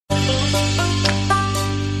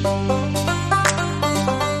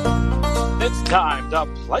time to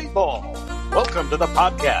play ball. Welcome to the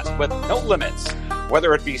podcast with no limits.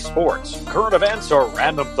 Whether it be sports, current events, or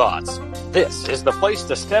random thoughts, this is the place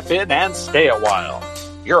to step in and stay a while.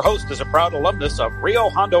 Your host is a proud alumnus of Rio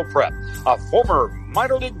Hondo Prep, a former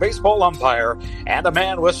minor league baseball umpire, and a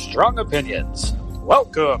man with strong opinions.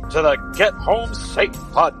 Welcome to the Get Home Safe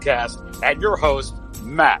podcast and your host,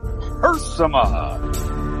 Matt Hersema.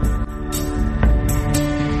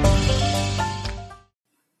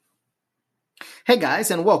 Hey guys,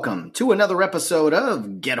 and welcome to another episode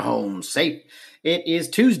of Get Home Safe. It is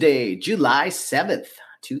Tuesday, July 7th,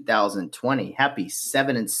 2020. Happy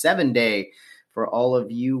 7-7 day for all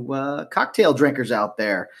of you cocktail drinkers out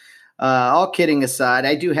there. All kidding aside,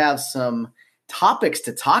 I do have some topics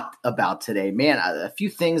to talk about today. Man, a few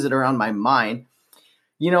things that are on my mind.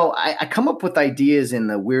 You know, I come up with ideas in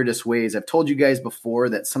the weirdest ways. I've told you guys before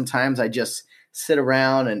that sometimes I just sit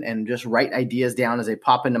around and just write ideas down as they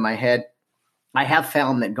pop into my head. I have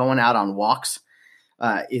found that going out on walks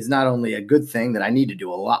is not only a good thing that I need to do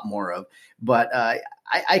a lot more of, but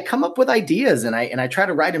I come up with ideas and I try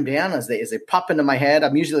to write them down as they pop into my head.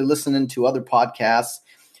 I'm usually listening to other podcasts,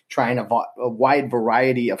 trying a wide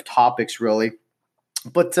variety of topics, really.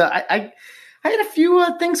 But I had a few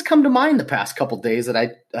things come to mind the past couple of days that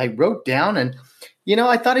I wrote down, and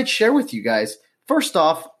I thought I'd share with you guys. First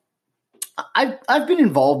off, I've been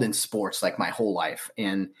involved in sports like my whole life,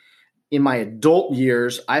 and in my adult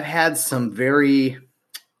years, I've had some very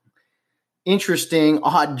interesting,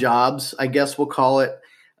 odd jobs, I guess we'll call it,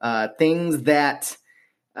 things that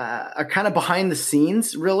are kind of behind the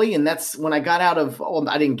scenes, really. And that's when I got out of,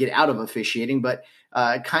 I didn't get out of officiating, but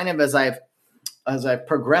kind of as I've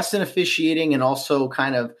progressed in officiating and also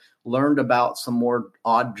kind of learned about some more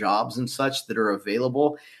odd jobs and such that are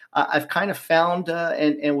available, I've kind of found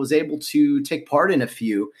and was able to take part in a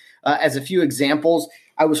few. As a few examples,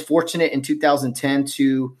 I was fortunate in 2010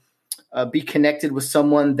 to be connected with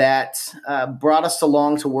someone that brought us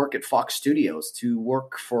along to work at Fox Studios, to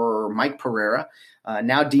work for Mike Pereira,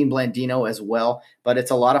 now Dean Blandino as well. But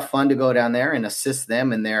it's a lot of fun to go down there and assist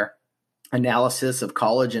them in their analysis of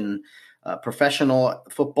college and professional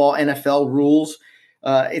football, NFL rules.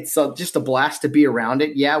 It's just a blast to be around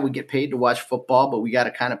it. Yeah, we get paid to watch football, but we got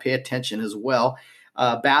to kind of pay attention as well.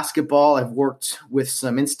 Basketball, I've worked with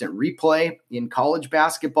some instant replay in college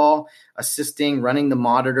basketball, assisting, running the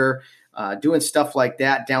monitor, doing stuff like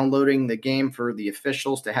that, downloading the game for the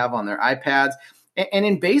officials to have on their iPads. And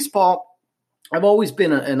in baseball, I've always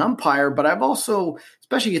been an umpire, but I've also,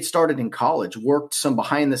 especially get started in college, worked some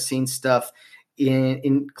behind the scenes stuff,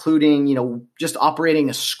 including, just operating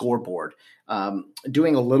a scoreboard,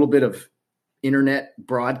 doing a little bit of internet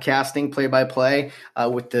broadcasting, play-by-play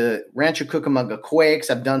with the Rancho Cucamonga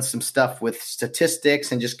Quakes. I've done some stuff with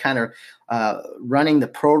statistics and just kind of running the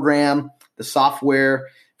program, the software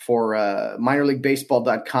for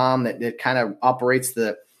minorleaguebaseball.com that kind of operates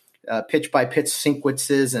the pitch-by-pitch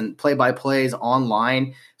sequences and play-by-plays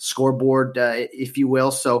online, scoreboard, if you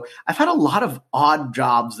will. So I've had a lot of odd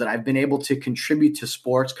jobs that I've been able to contribute to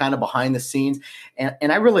sports kind of behind the scenes,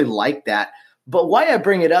 and I really like that. But why I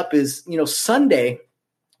bring it up is, Sunday,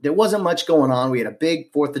 there wasn't much going on. We had a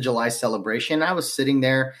big 4th of July celebration. I was sitting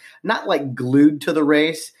there, not like glued to the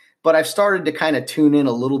race, but I've started to kind of tune in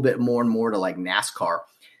a little bit more and more to like NASCAR.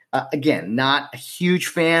 Again, not a huge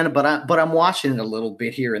fan, but I'm watching it a little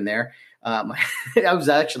bit here and there. I was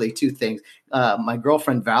actually two things. My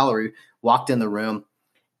girlfriend Valerie walked in the room,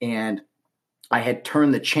 and I had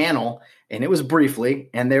turned the channel, and it was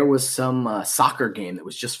briefly, and there was some soccer game that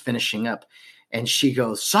was just finishing up. And she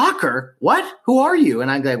goes, "Soccer? What? Who are you?" And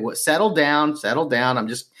I'm like, "What? Settle down.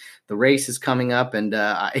 The race is coming up, and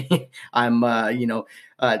I'm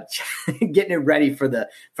getting it ready for the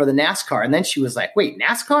NASCAR." And then she was like, "Wait,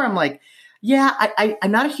 NASCAR?" I'm like, "Yeah,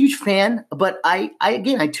 I'm not a huge fan, but I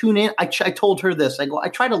tune in." I told her this. I go, I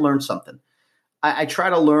try to learn something. I try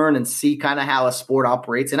to learn and see kind of how a sport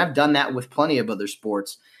operates, and I've done that with plenty of other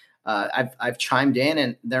sports. I've chimed in,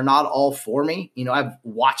 and they're not all for me. I've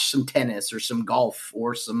watched some tennis or some golf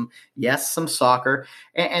or some soccer,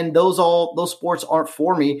 and those sports aren't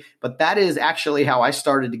for me. But that is actually how I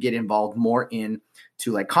started to get involved more into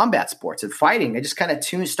like combat sports and fighting. I just kind of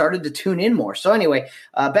started to tune in more. So anyway,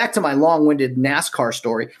 back to my long-winded NASCAR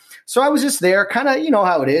story. So I was just there, kind of,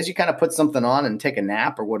 how it is. You kind of put something on and take a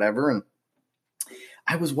nap or whatever, and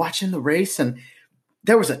I was watching the race, and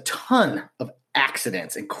there was a ton of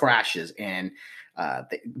accidents and crashes and a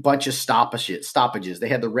bunch of stoppages. They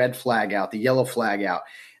had the red flag out, the yellow flag out,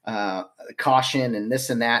 caution and this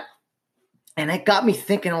and that. And it got me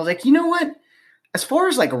thinking. I was like, you know what? As far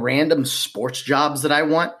as like random sports jobs that I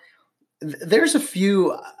want, there's a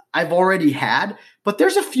few I've already had, but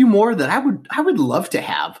there's a few more that I would love to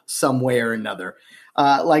have some way or another.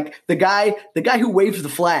 Like the guy who waves the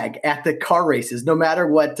flag at the car races, no matter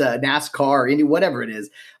what, NASCAR, whatever it is,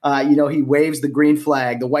 he waves the green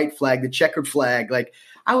flag, the white flag, the checkered flag. Like,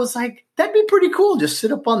 I was like, that'd be pretty cool. Just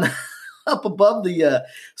sit up on the, up above the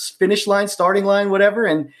finish line, starting line, whatever.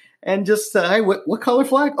 And just, hey, what color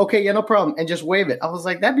flag? Okay. Yeah, no problem. And just wave it. I was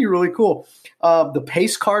like, that'd be really cool. The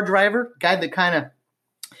pace car driver, guy that kind of,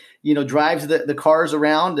 drives the cars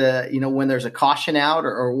around, when there's a caution out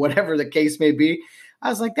or whatever the case may be. I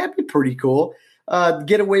was like, that'd be pretty cool.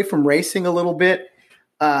 Get away from racing a little bit.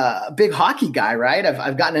 Big hockey guy, right?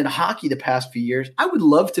 I've gotten into hockey the past few years. I would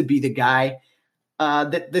love to be the guy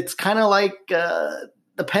that's kind of like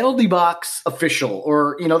the penalty box official,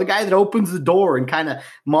 or the guy that opens the door and kind of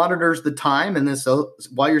monitors the time, and then so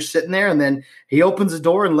while you're sitting there, and then he opens the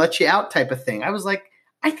door and lets you out, type of thing. I was like,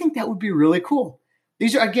 I think that would be really cool.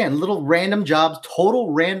 These are, again, little random jobs,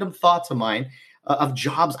 total random thoughts of mine of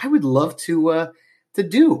jobs I would love to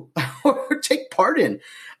do or take part in.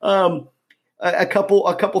 A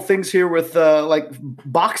couple things here with like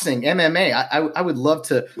boxing, MMA. I would love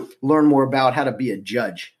to learn more about how to be a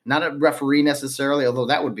judge, not a referee necessarily, although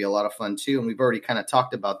that would be a lot of fun too. And we've already kind of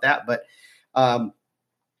talked about that, but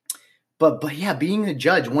yeah, being a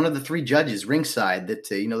judge, one of the three judges ringside, that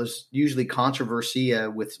there's usually controversy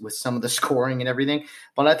with some of the scoring and everything,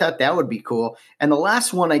 but I thought that would be cool. And the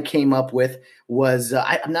last one I came up with was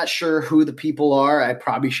I'm not sure who the people are. I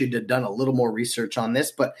probably should have done a little more research on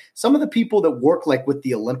this, but some of the people that work like with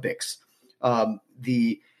the Olympics,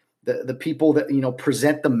 the people that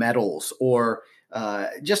present the medals, or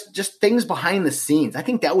just things behind the scenes. I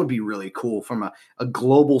think that would be really cool from a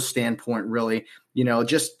global standpoint, really,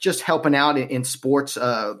 just helping out in sports,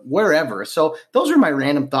 wherever. So those are my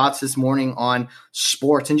random thoughts this morning on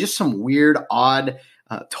sports, and just some weird, odd,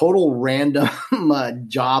 total random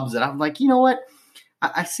jobs that I'm like, you know what?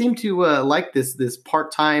 I seem to like this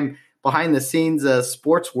part-time behind the scenes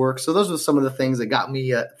sports work. So those are some of the things that got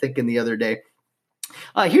me thinking the other day.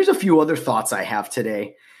 Here's a few other thoughts I have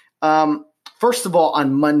today. First of all,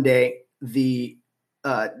 on Monday, the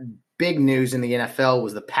big news in the NFL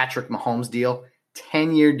was the Patrick Mahomes deal,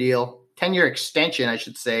 10-year deal, 10-year extension, I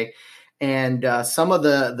should say. And some of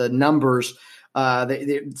the numbers,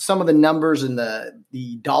 some of the numbers and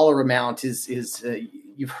the dollar amount is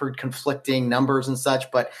you've heard conflicting numbers and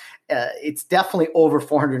such, but it's definitely over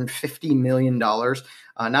 $450 million. Not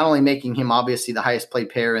only making him obviously the highest paid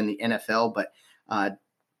player in the NFL, but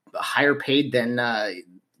higher paid than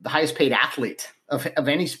the highest paid athlete of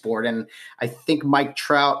any sport. And I think Mike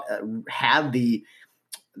Trout had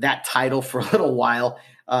that title for a little while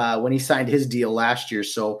when he signed his deal last year.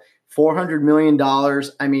 So $400 million.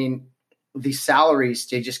 I mean, the salaries,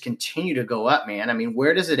 they just continue to go up, man. I mean,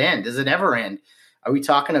 where does it end? Does it ever end? Are we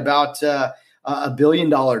talking about a $1 billion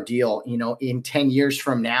deal, in 10 years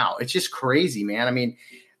from now? It's just crazy, man. I mean,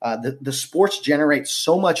 the sports generate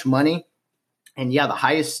so much money, and yeah, the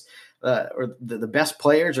highest or the best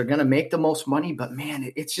players are going to make the most money, but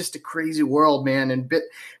man, it's just a crazy world, man. And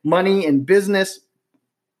money and business,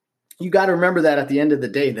 you got to remember that at the end of the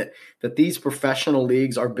day, that these professional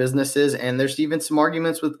leagues are businesses. And there's even some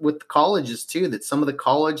arguments with the colleges too, that some of the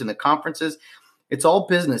college and the conferences, it's all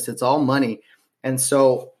business, it's all money. And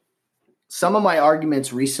so some of my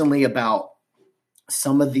arguments recently about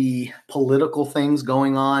some of the political things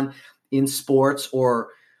going on in sports, or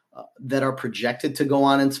that are projected to go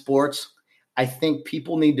on in sports, I think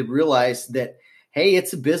people need to realize that, hey,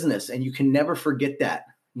 it's a business, and you can never forget that.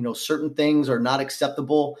 Certain things are not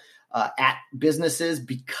acceptable at businesses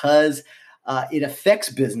because it affects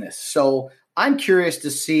business. So I'm curious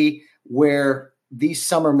to see where these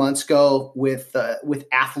summer months go with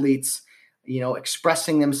athletes,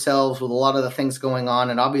 expressing themselves with a lot of the things going on,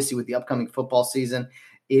 and obviously with the upcoming football season.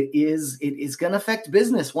 It is going to affect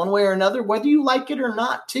business one way or another, whether you like it or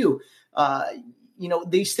not, too.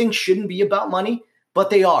 These things shouldn't be about money, but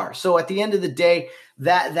they are. So at the end of the day,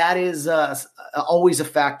 that is always a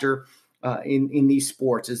factor in these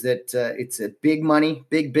sports, is that it's a big money,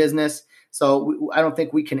 big business. So I don't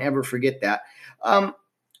think we can ever forget that.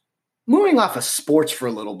 Moving off of sports for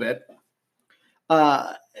a little bit,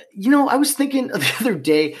 I was thinking the other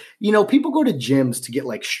day, people go to gyms to get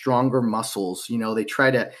like stronger muscles. They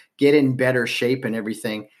try to get in better shape and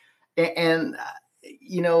everything. And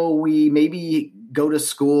we maybe go to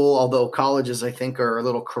school, although colleges, I think, are a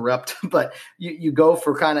little corrupt, but you go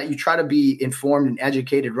for you try to be informed and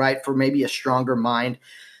educated, right, for maybe a stronger mind.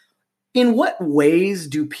 In what ways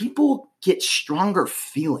do people get stronger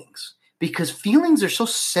feelings? Because feelings are so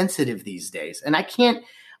sensitive these days. And I can't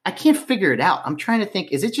I can't figure it out. I'm trying to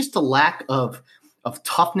think, is it just a lack of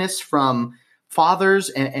toughness from fathers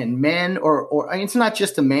and men, or I mean, it's not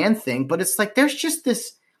just a man thing, but it's like there's just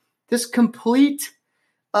this complete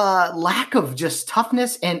lack of just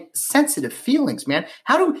toughness and sensitive feelings, man.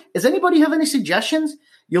 Does anybody have any suggestions?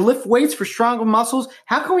 You lift weights for stronger muscles.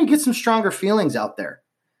 How can we get some stronger feelings out there?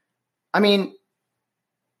 I mean,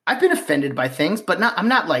 I've been offended by things, but I'm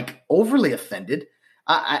not like overly offended.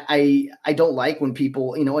 I don't like when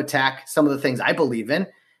people, attack some of the things I believe in.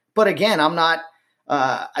 But again, I'm not,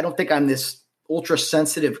 I don't think I'm this ultra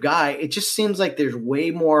sensitive guy. It just seems like there's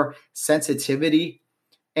way more sensitivity,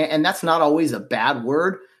 and that's not always a bad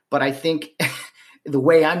word, but I think the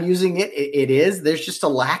way I'm using it, it is. There's just a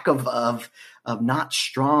lack of not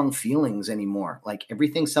strong feelings anymore. Like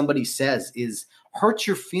everything somebody says hurts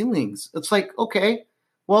your feelings. It's like, okay,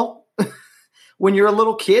 well, when you're a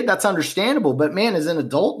little kid, that's understandable. But man, as an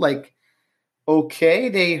adult, like, okay,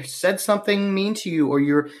 they said something mean to you, or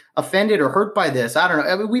you're offended or hurt by this. I don't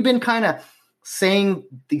know. I mean, we've been kind of saying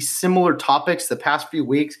these similar topics the past few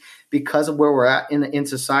weeks because of where we're at in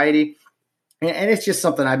society. And it's just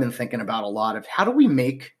something I've been thinking about a lot of how do we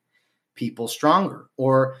make people stronger?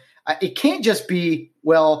 Or it can't just be,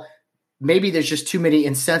 well, maybe there's just too many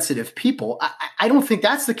insensitive people. I don't think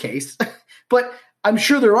that's the case, but I'm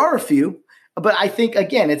sure there are a few. But I think,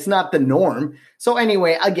 again, it's not the norm. So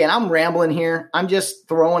anyway, again, I'm rambling here. I'm just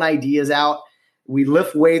throwing ideas out. We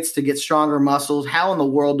lift weights to get stronger muscles. How in the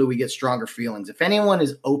world do we get stronger feelings? If anyone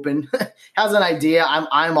is open, has an idea,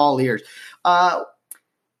 I'm all ears. A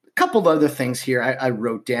couple of other things here I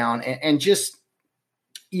wrote down, and just,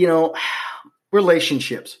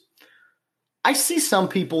 relationships. I see some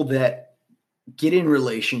people that get in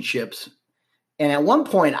relationships, and at one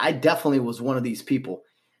point, I definitely was one of these people.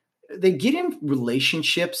 They get in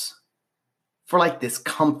relationships for like this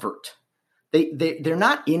comfort. They're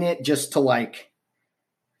not in it just to like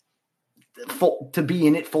to be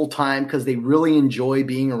in it full time because they really enjoy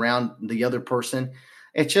being around the other person.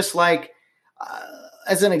 It's just like,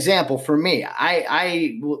 as an example, for me,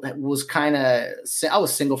 I was I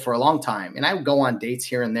was single for a long time, and I would go on dates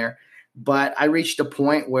here and there, but I reached a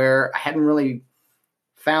point where I hadn't really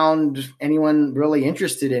found anyone really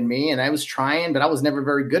interested in me, and I was trying, but I was never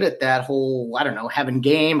very good at that whole, I don't know, having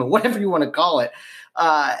game or whatever you want to call it.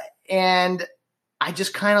 And I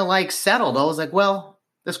just kind of like settled. I was like, well,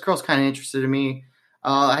 this girl's kind of interested in me.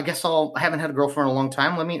 I guess I haven't had a girlfriend in a long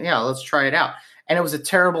time. Let's try it out. And it was a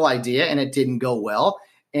terrible idea, and it didn't go well.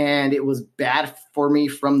 And it was bad for me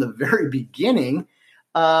from the very beginning.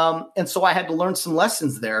 And so I had to learn some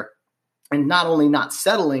lessons there, and not only not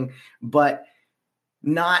settling, but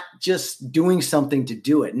not just doing something to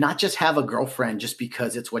do it, not just have a girlfriend just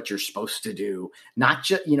because it's what you're supposed to do, not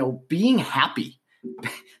just, being happy.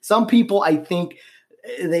 Some people, I think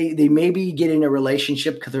they maybe get in a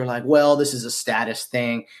relationship because they're like, well, this is a status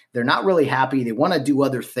thing. They're not really happy. They want to do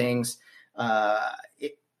other things. I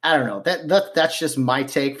don't know. That's just my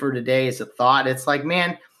take for today as a thought. It's like,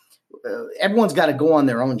 man, everyone's got to go on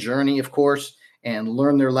their own journey, of course, and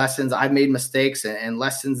learn their lessons. I've made mistakes and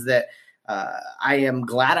lessons that I am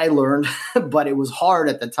glad I learned, but it was hard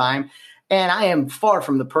at the time. And I am far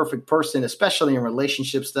from the perfect person, especially in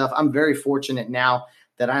relationship stuff. I'm very fortunate now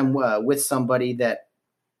that I'm with somebody that,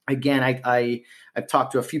 again, I've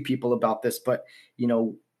talked to a few people about this, but,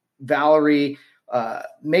 Valerie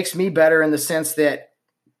makes me better in the sense that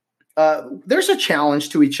there's a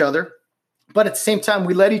challenge to each other, but at the same time,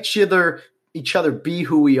 we let each other be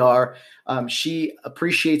who we are. She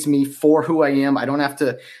appreciates me for who I am. I don't have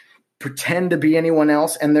to pretend to be anyone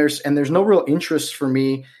else. And there's no real interest for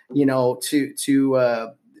me, to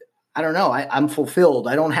I don't know. I'm fulfilled.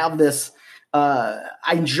 I don't have this. I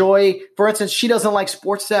enjoy, for instance, she doesn't like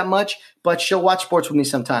sports that much, but she'll watch sports with me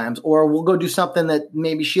sometimes, or we'll go do something that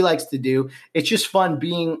maybe she likes to do. It's just fun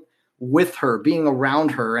being with her, being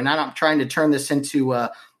around her. And I'm not trying to turn this into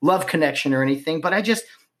a love connection or anything, but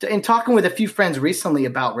in talking with a few friends recently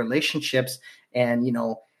about relationships, and,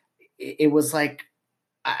 it was like,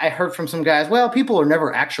 I heard from some guys, well, people are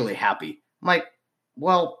never actually happy. I'm like,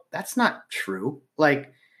 well, that's not true.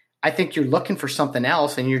 Like, I think you're looking for something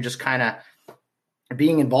else, and you're just kind of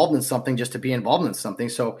being involved in something just to be involved in something.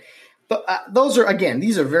 So but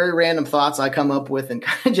these are very random thoughts I come up with, and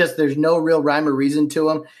kind of just, there's no real rhyme or reason to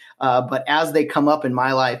them. But as they come up in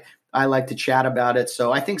my life, I like to chat about it.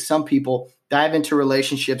 So I think some people dive into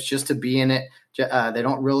relationships just to be in it. They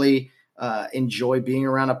don't really enjoy being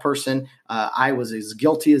around a person. I was as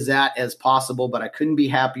guilty as that as possible, but I couldn't be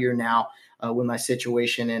happier now with my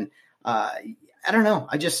situation. And I don't know.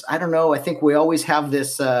 I don't know. I think we always have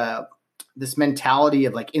this this mentality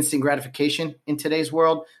of like instant gratification in today's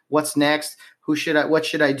world. What's next? What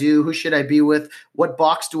should I do? Who should I be with? What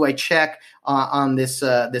box do I check on this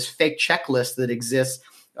fake checklist that exists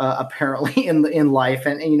apparently in life?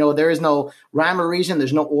 And there is no rhyme or reason.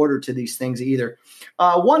 There's no order to these things either.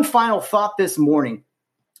 One final thought this morning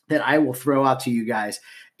that I will throw out to you guys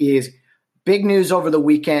is big news over the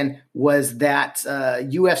weekend was that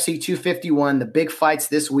UFC 251, the big fights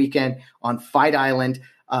this weekend on Fight Island.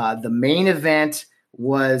 The main event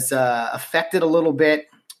was affected a little bit.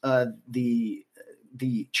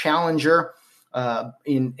 The challenger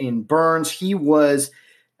in Burns, he was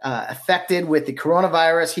affected with the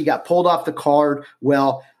coronavirus. He got pulled off the card.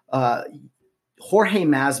 Well, Jorge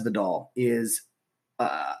Masvidal is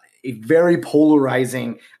a very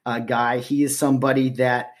polarizing guy. He is somebody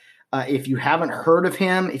that if you haven't heard of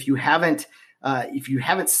him, if you haven't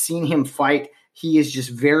seen him fight, he is just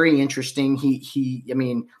very interesting.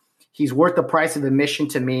 He's worth the price of admission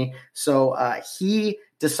to me. So he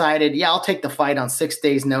decided, I'll take the fight on 6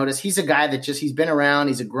 days notice. He's a guy that he's been around.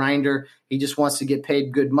 He's a grinder. He just wants to get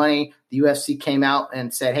paid good money. The UFC came out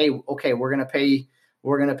and said, hey, okay, we're going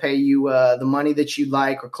to pay you the money that you'd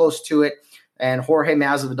like or close to it. And Jorge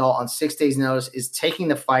Masvidal on 6 days notice is taking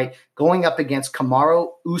the fight, going up against Kamaru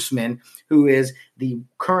Usman, who is the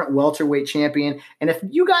current welterweight champion. And if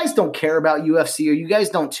you guys don't care about UFC or you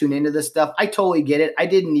guys don't tune into this stuff, I totally get it. I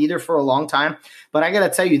didn't either for a long time. But I got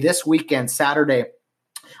to tell you, this weekend, Saturday,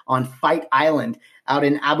 on Fight Island out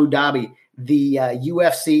in Abu Dhabi, the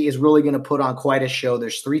UFC is really going to put on quite a show.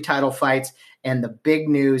 There's 3 title fights, and the big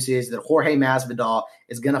news is that Jorge Masvidal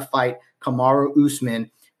is going to fight Kamaru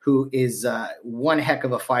Usman, who is one heck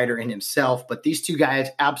of a fighter in himself. But these two guys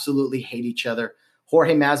absolutely hate each other.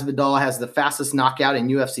 Jorge Masvidal has the fastest knockout in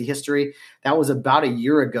UFC history. That was about a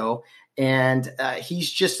year ago. And he's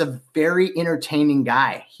just a very entertaining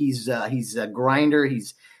guy. He's a grinder.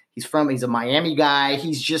 He's a Miami guy.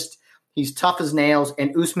 He's tough as nails.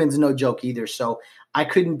 And Usman's no joke either. So I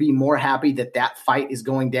couldn't be more happy that fight is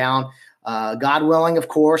going down. God willing, of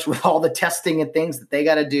course, with all the testing and things that they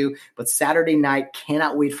got to do. But Saturday night,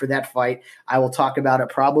 cannot wait for that fight. I will talk about it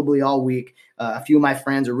probably all week. A few of my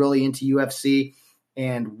friends are really into UFC,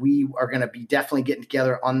 and we are going to be definitely getting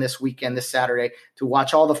together on this weekend, this Saturday, to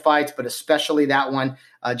watch all the fights, but especially that one.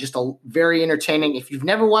 Just a very entertaining. If you've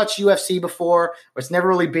never watched UFC before, or it's never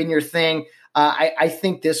really been your thing, I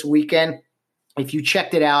think this weekend, if you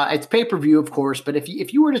checked it out, it's pay-per-view, of course, but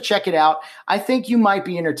if you were to check it out, I think you might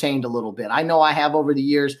be entertained a little bit. I know I have over the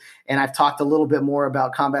years, and I've talked a little bit more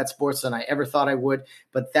about combat sports than I ever thought I would,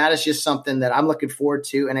 but that is just something that I'm looking forward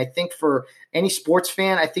to. And I think for any sports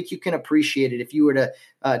fan, I think you can appreciate it if you were to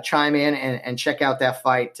chime in and check out that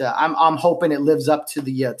fight. I'm hoping it lives up to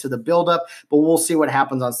the buildup, but we'll see what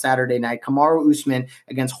happens on Saturday night. Kamaru Usman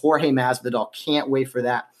against Jorge Masvidal. Can't wait for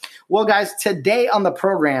that. Well, guys, today on the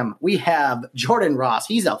program, we have Jordan Ross.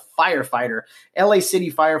 He's a firefighter, LA City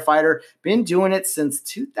firefighter, been doing it since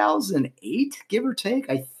 2008, give or take,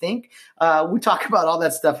 I think. We talk about all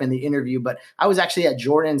that stuff in the interview, but I was actually at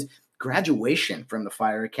Jordan's graduation from the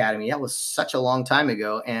Fire Academy. That was such a long time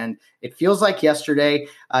ago, and it feels like yesterday.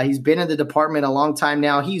 He's been in the department a long time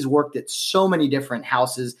now. He's worked at so many different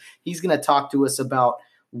houses. He's going to talk to us about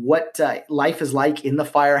what life is like in the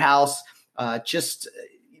firehouse, just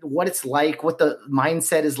what it's like, what the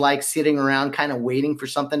mindset is like sitting around kind of waiting for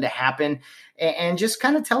something to happen, and just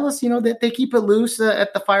kind of tell us, that they keep it loose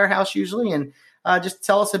at the firehouse usually, and just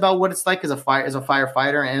tell us about what it's like as a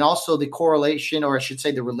firefighter, and also the correlation, or I should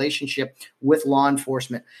say the relationship with law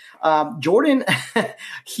enforcement. Jordan,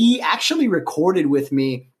 he actually recorded with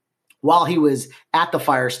me while he was at the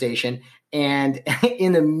fire station. And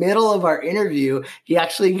in the middle of our interview, he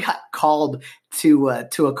actually got called to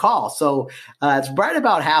a call. So it's right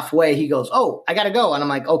about halfway. He goes, "Oh, I got to go." And I'm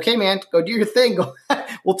like, "Okay, man, go do your thing.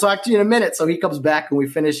 We'll talk to you in a minute." So he comes back and we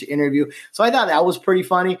finish the interview. So I thought that was pretty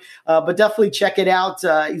funny, but definitely check it out.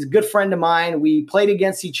 He's a good friend of mine. We played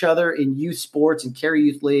against each other in youth sports and Cary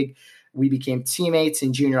Youth League. We became teammates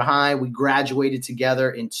in junior high. We graduated together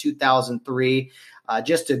in 2003.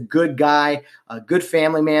 Just a good guy, a good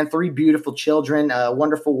family man, 3 beautiful children, a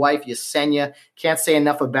wonderful wife, Yesenia. Can't say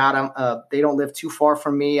enough about him. They don't live too far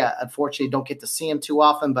from me. Unfortunately, don't get to see him too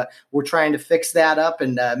often, but we're trying to fix that up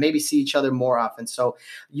and maybe see each other more often. So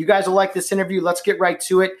you guys will like this interview. Let's get right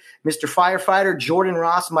to it. Mr. Firefighter Jordan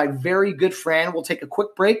Ross, my very good friend. We'll take a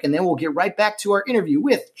quick break, and then we'll get right back to our interview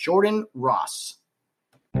with Jordan Ross.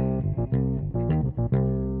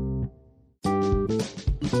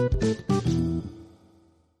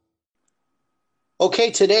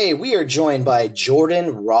 Okay, today we are joined by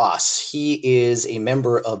Jordan Ross. He is a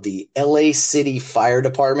member of the LA City Fire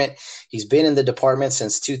Department. He's been in the department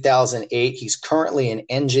since 2008. He's currently an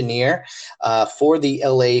engineer for the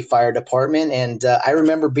LA Fire Department. And I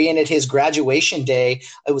remember being at his graduation day.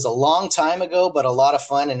 It was a long time ago, but a lot of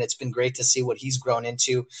fun. And it's been great to see what he's grown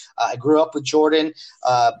into. I grew up with Jordan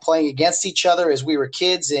playing against each other as we were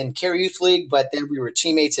kids in Care Youth League, but then we were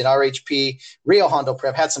teammates in RHP, Rio Hondo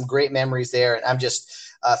Prep. Had some great memories there. And I'm just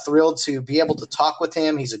thrilled to be able to talk with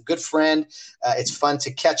him. He's a good friend. It's fun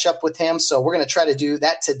to catch up with him. So we're going to try to do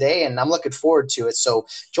that today, and I'm looking forward to it. So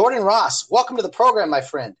Jordan Ross, welcome to the program, my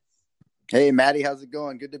friend. Hey, Maddie, how's it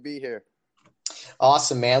going? Good to be here.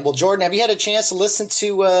 Awesome, man. Well, Jordan, have you had a chance to listen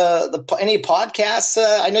to any podcasts?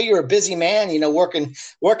 I know you're a busy man,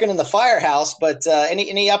 working in the firehouse, but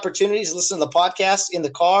any opportunities to listen to the podcast in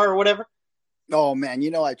the car or whatever? Oh, man,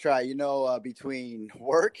 I try, between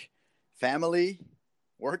work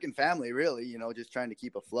and family, really, just trying to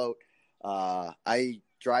keep afloat. I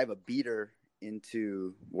drive a beater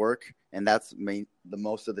into work, and that's the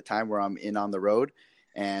most of the time where I'm in on the road.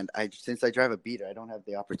 And since I drive a beater, I don't have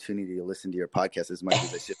the opportunity to listen to your podcast as much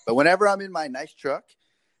as I should. But whenever I'm in my nice truck,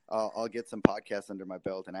 I'll get some podcasts under my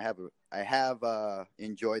belt, and I have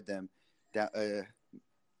enjoyed them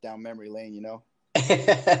down memory lane,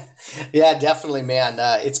 Yeah, definitely, man.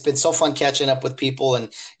 It's been so fun catching up with people.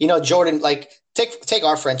 And, Jordan, like take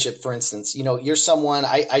our friendship, for instance. You're someone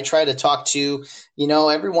I try to talk to,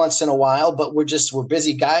 every once in a while, but we're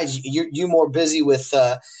busy guys. You're more busy with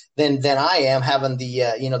than I am, having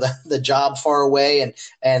the job far away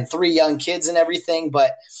and 3 young kids and everything.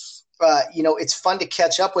 But, it's fun to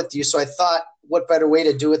catch up with you. So I thought, what better way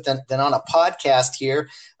to do it than on a podcast here?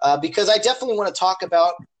 Because I definitely want to talk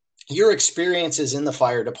about your experiences in the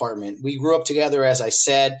fire department. We grew up together, as I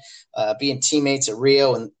said, being teammates at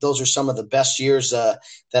Rio, and those are some of the best years that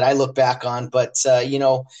I look back on. But,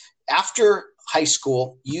 after high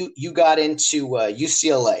school, you got into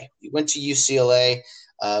UCLA. You went to UCLA.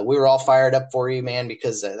 We were all fired up for you, man,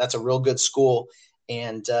 because that's a real good school.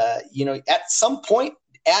 And, at some point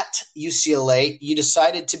at UCLA, you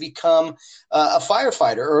decided to become a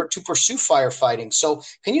firefighter or to pursue firefighting. So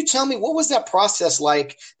can you tell me, what was that process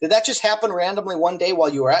like? Did that just happen randomly one day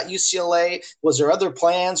while you were at UCLA? Was there other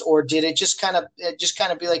plans, or did it just kind of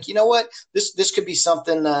be like, this could be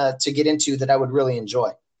something to get into that I would really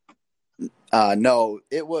enjoy? No,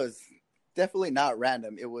 it was definitely not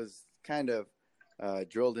random. It was kind of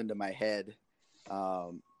drilled into my head.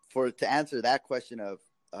 To answer that question of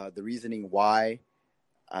the reasoning why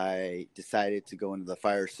I decided to go into the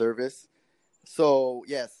fire service. So,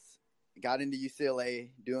 yes, got into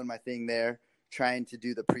UCLA, doing my thing there, trying to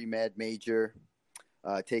do the pre-med major,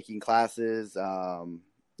 taking classes,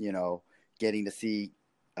 getting to see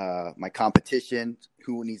my competition,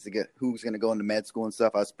 who's going to go into med school and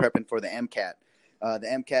stuff. I was prepping for the MCAT. The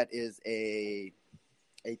MCAT is a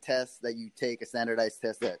test that you take, a standardized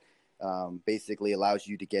test that basically allows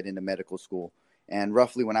you to get into medical school. And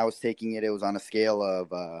roughly when I was taking it, it was on a scale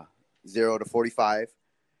of 0 to 45,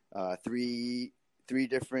 three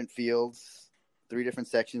different fields, 3 different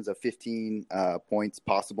sections of 15 points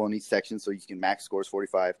possible in each section. So you can max scores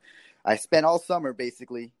 45. I spent all summer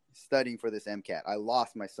basically studying for this MCAT. I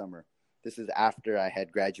lost my summer. This is after I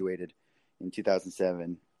had graduated in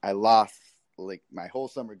 2007. I lost my whole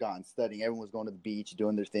summer gone studying. Everyone was going to the beach,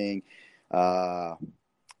 doing their thing.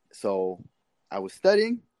 So I was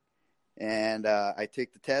studying. And I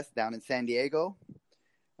took the test down in San Diego.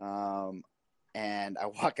 And I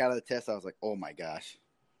walk out of the test. I was like, oh, my gosh.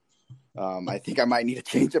 I think I might need to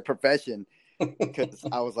change of profession, because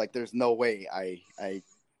I was like, there's no way I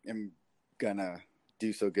am going to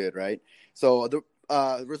do so good, right? So the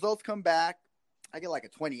results come back. I get like a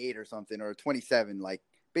 28 or something, or a 27. Like,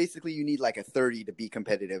 basically, you need like a 30 to be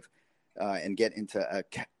competitive and get into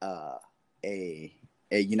a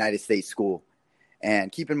United States school.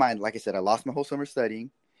 And keep in mind, like I said, I lost my whole summer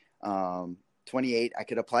studying. 28, I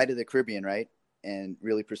could apply to the Caribbean, right, and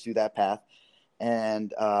really pursue that path.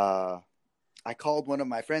 And I called one of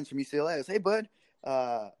my friends from UCLA. I said, hey, bud,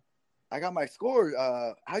 I got my score.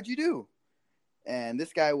 How'd you do? And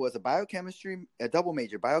this guy was a double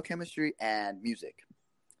major, biochemistry and music.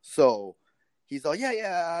 So he's all,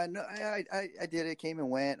 yeah, no, I did it, came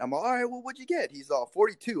and went. I'm all right, well, what'd you get? He's all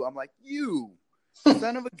 42. I'm like, you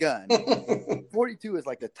son of a gun. 42 is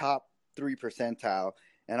like the top 3 percentile.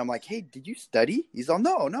 And I'm like, hey, did you study? He's all,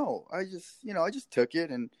 no. I just took it.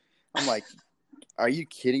 And I'm like, are you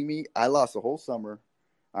kidding me? I lost a whole summer.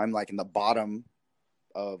 I'm like in the bottom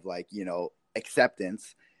of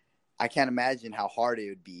acceptance. I can't imagine how hard it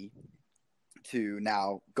would be. to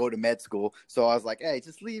now go to med school. So I was like, hey,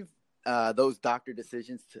 just leave those doctor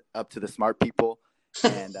decisions up to the smart people,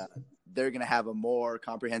 and they're going to have a more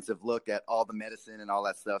comprehensive look at all the medicine and all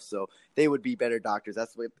that stuff. So they would be better doctors.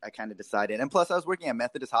 That's what I kind of decided. And plus I was working at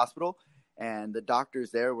Methodist Hospital, and the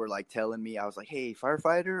doctors there were like telling me, I was like, hey,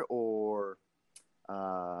 firefighter or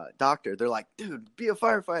doctor? They're like, dude, be a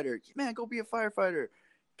firefighter, man, go be a firefighter.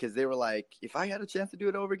 Because they were like, if I had a chance to do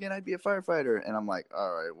it over again, I'd be a firefighter. And I'm like,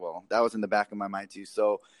 all right, well, that was in the back of my mind too.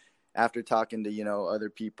 So after talking to, other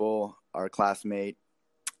people, our classmate,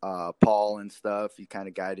 Paul and stuff, he kind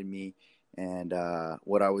of guided me. And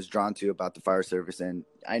what I was drawn to about the fire service, and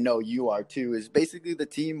I know you are too, is basically the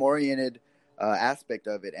team-oriented aspect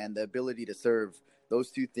of it and the ability to serve. Those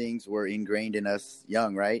two things were ingrained in us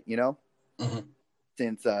young, right? Mm-hmm.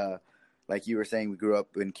 Since like you were saying, we grew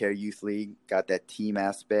up in Care Youth League, got that team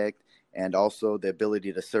aspect, and also the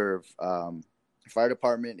ability to serve. Fire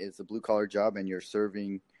department is a blue-collar job, and you're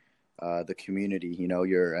serving the community.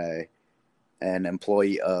 You're an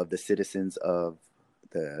employee of the citizens of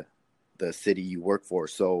the city you work for.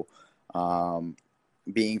 So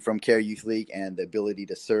being from Care Youth League and the ability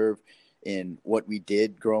to serve in what we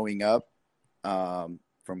did growing up,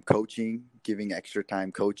 from coaching, giving extra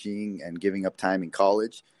time coaching and giving up time in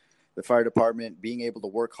college, the fire department, being able to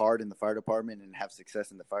work hard in the fire department and have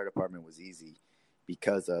success in the fire department was easy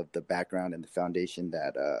because of the background and the foundation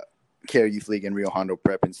that Care Youth League and Rio Hondo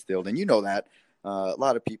Prep instilled. And that a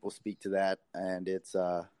lot of people speak to that, and it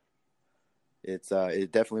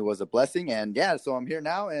definitely was a blessing. And yeah, so I'm here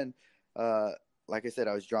now. And like I said,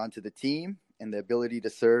 I was drawn to the team and the ability to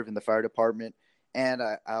serve in the fire department. And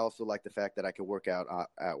I also like the fact that I could work out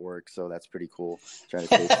at work. So that's pretty cool. Trying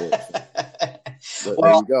to stay fit. But well,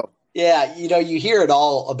 there you go. Yeah, you hear it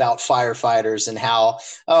all about firefighters and how,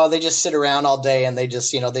 they just sit around all day and they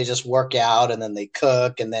just work out and then they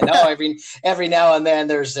cook and then every now and then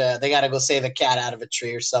they got to go save a cat out of a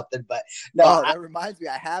tree or something. But no, that reminds me,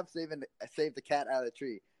 I have saved the cat out of the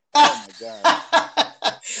tree. Oh my god.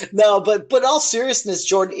 No, but all seriousness,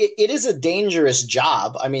 Jordan, it is a dangerous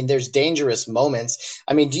job. I mean, there's dangerous moments.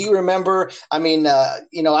 I mean, do you remember? I mean, I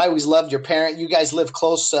always loved your parent. You guys live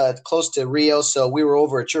close to Rio, so we were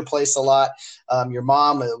over at your place a lot. Your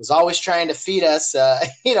mom was always trying to feed us.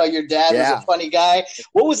 Your dad was a funny guy.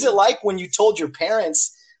 What was it like when you told your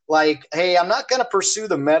parents, like, hey, I'm not going to pursue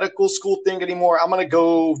the medical school thing anymore. I'm going to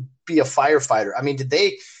go be a firefighter. I mean,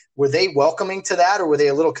 were they welcoming to that, or were they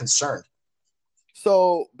a little concerned?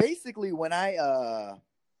 So basically when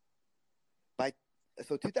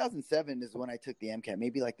 2007 is when I took the MCAT,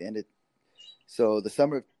 maybe like the end of, so the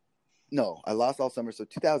summer, no, I lost all summer. So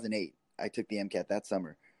 2008, I took the MCAT that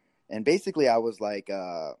summer. And basically I was like,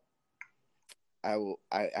 I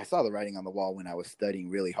saw the writing on the wall when I was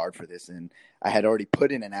studying really hard for this. And I had already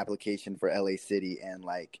put in an application for LA City, and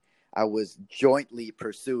like, I was jointly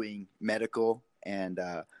pursuing medical and,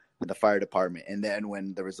 the fire department. And then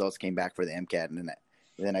when the results came back for the MCAT, and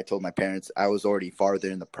then I told my parents, I was already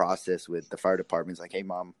farther in the process with the fire department. It's like, hey,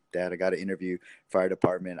 mom, dad, I got to interview fire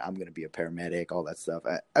department. I'm going to be a paramedic, all that stuff.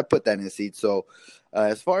 I put that in the seed. So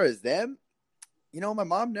as far as them, my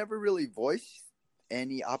mom never really voiced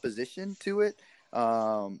any opposition to it.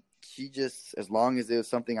 She just, as long as it was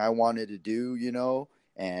something I wanted to do,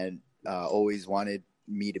 and always wanted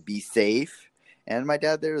me to be safe. And my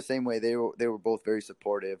dad, they're the same way. They were both very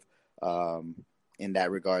supportive in that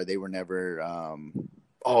regard. They were never,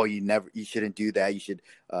 you shouldn't do that. You should,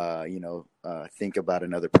 think about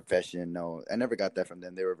another profession. No, I never got that from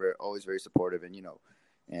them. They were always very supportive,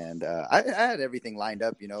 and I had everything lined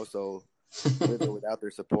up, so with or without their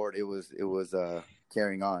support, it was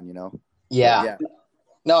carrying on, Yeah. Yeah.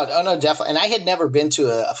 No, definitely. And I had never been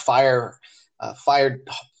to a fighter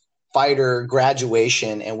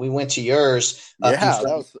graduation, and we went to yours. That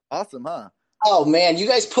was awesome, huh? Oh man, you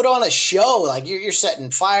guys put on a show. Like you're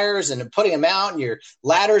setting fires and putting them out, and your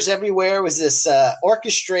ladders everywhere. It was this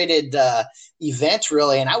orchestrated event,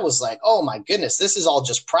 really. And I was like, oh my goodness, this is all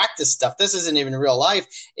just practice stuff. This isn't even real life.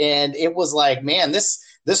 And it was like, man, this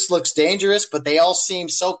looks dangerous, but they all seem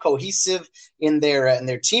so cohesive in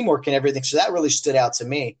their teamwork and everything. So that really stood out to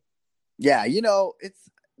me. Yeah,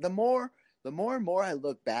 it's the more and more I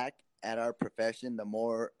look back at our profession, the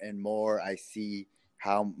more and more I see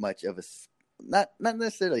how much of a not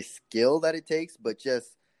necessarily skill that it takes, but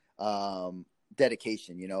just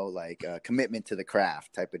dedication, commitment to the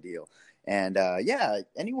craft type of deal. And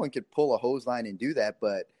anyone could pull a hose line and do that,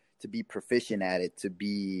 but to be proficient at it, to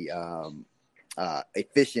be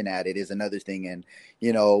efficient at it is another thing. And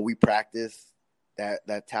we practice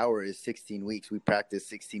that tower is 16 weeks. We practice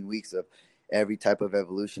 16 weeks of every type of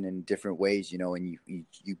evolution in different ways, and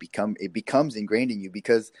it becomes ingrained in you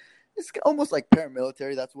because it's almost like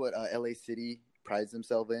paramilitary. That's what LA City prides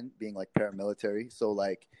themselves in, being like paramilitary. So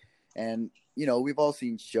like, and we've all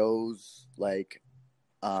seen shows like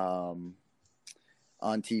on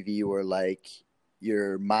TV where like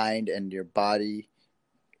your mind and your body,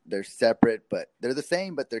 they're separate, but they're the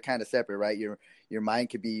same, but they're kind of separate, right? Your mind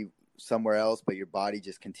could be somewhere else, but your body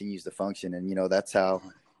just continues to function. And that's how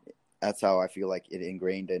I feel like it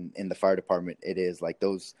ingrained in the fire department. It is like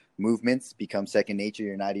those movements become second nature.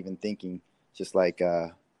 You're not even thinking, just like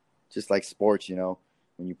sports,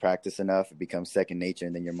 when you practice enough, it becomes second nature,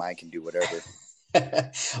 and then your mind can do whatever.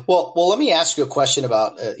 Well, let me ask you a question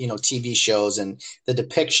about TV shows and the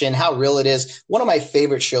depiction, how real it is. One of my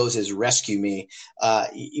favorite shows is Rescue Me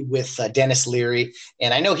with Dennis Leary,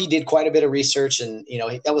 and I know he did quite a bit of research, and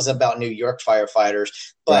that was about New York firefighters.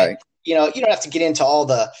 But right. You don't have to get into all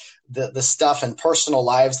the stuff and personal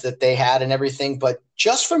lives that they had and everything, but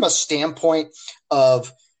just from a standpoint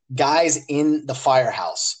of guys in the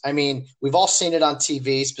firehouse. I mean, we've all seen it on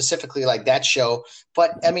TV, specifically like that show.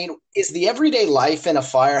 But I mean, is the everyday life in a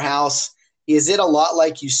firehouse, is it a lot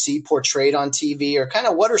like you see portrayed on TV, or kind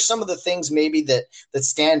of what are some of the things maybe that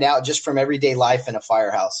stand out just from everyday life in a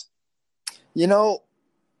firehouse?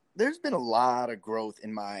 There's been a lot of growth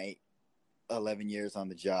in my 11 years on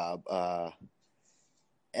the job.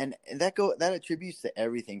 And that attributes to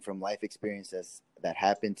everything from life experiences that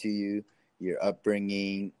happened to you, your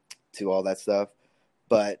upbringing, to all that stuff.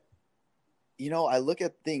 But, I look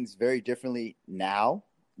at things very differently now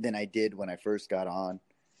than I did when I first got on.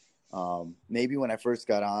 Maybe when I first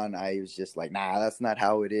got on, I was just like, nah, that's not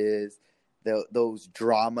how it is. Those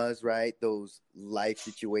dramas, right? Those life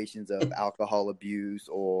situations of alcohol abuse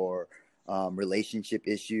or relationship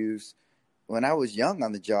issues. When I was young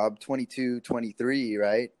on the job, 22, 23,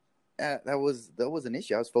 right? That was an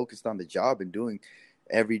issue. I was focused on the job and doing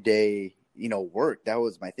everyday work. That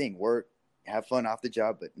was my thing. Work, have fun off the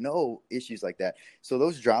job, but no issues like that. So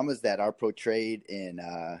those dramas that are portrayed in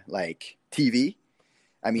like TV,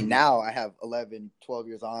 I mean, now I have 11, 12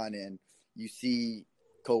 years on, and you see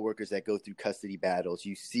coworkers that go through custody battles.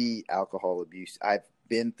 You see alcohol abuse. I've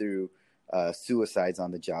been through suicides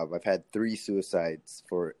on the job. I've had 3 suicides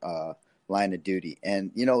for line of duty.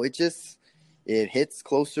 And, it hits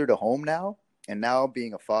closer to home now. And now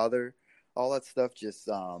being a father, all that stuff just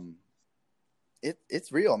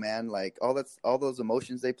it's real, man. Like all those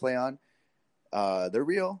emotions they play on, they're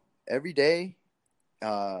real every day.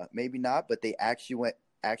 Maybe not, but they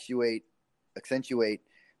accentuate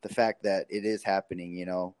the fact that it is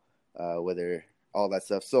happening, whether all that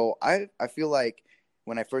stuff. So I feel like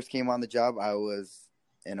when I first came on the job, I was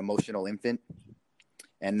an emotional infant.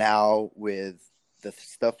 And now with the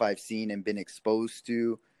stuff I've seen and been exposed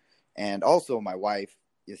to, and also my wife,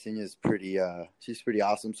 Yesenia's she's pretty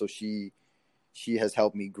awesome. So she has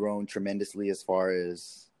helped me grow tremendously as far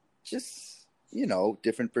as just,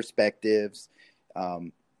 different perspectives,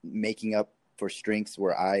 making up for strengths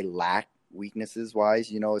where I lack weaknesses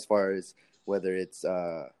wise, as far as whether it's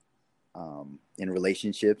in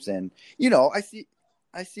relationships. And, I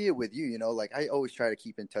see it with you, like I always try to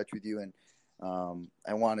keep in touch with you, and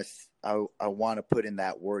I want to put in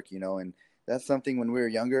that work, and that's something when we were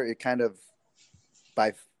younger, it kind of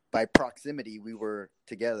by proximity, we were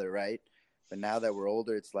together, right? But now that we're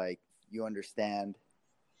older, it's like you understand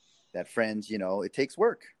that friends, it takes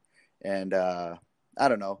work. And I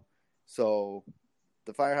don't know. So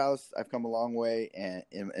the firehouse, I've come a long way and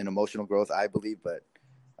in emotional growth, I believe, but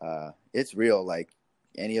it's real. Like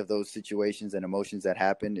any of those situations and emotions that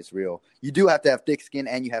happen, it's real. You do have to have thick skin,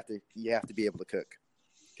 and you have to be able to cook.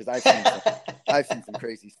 Because I've seen some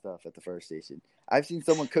crazy stuff at the fire station. I've seen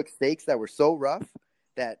someone cook steaks that were so rough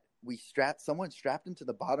that someone strapped them to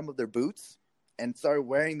the bottom of their boots and started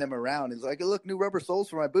wearing them around. It's like, look, new rubber soles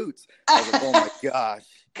for my boots. I was like, oh my gosh.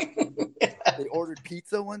 They ordered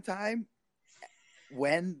pizza one time.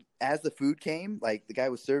 As the food came, like the guy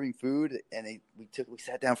was serving food, and we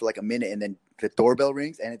sat down for like a minute, and then the doorbell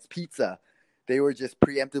rings and it's pizza. They were just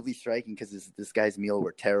preemptively striking because this guy's meal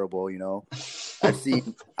were terrible, I've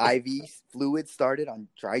seen IV fluid started on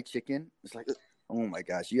dry chicken. It's like, oh my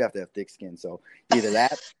gosh, you have to have thick skin. So either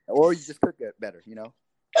that or you just cook it better,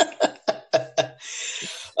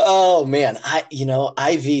 Oh man,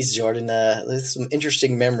 IVs, Jordan. There's some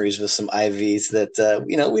interesting memories with some IVs that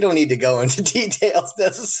we don't need to go into details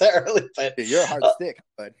necessarily. But you're a hard stick,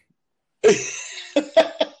 bud.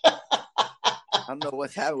 I don't know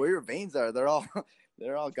what's happening. Where your veins are, they're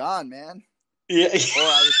all gone, man. Yeah.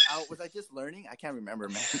 Or was I just learning? I can't remember,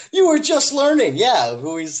 man. You were just learning, yeah.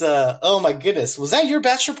 Oh my goodness, was that your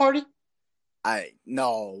bachelor party?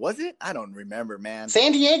 Was it? I don't remember, man.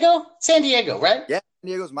 San Diego, right? Yeah,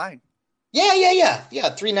 San Diego's mine. Yeah.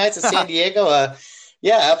 3 nights at San Diego.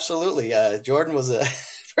 Yeah, absolutely. Jordan was a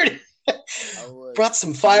pretty brought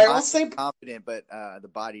some fire. I Let's was say confident, but the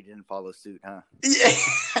body didn't follow suit, huh?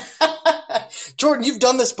 Yeah. Jordan, you've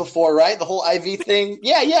done this before, right? The whole IV thing.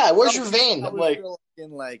 Yeah. Where's your vein? I I'm was like, still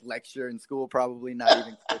in like lecture in school, probably not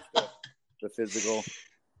even close to the physical.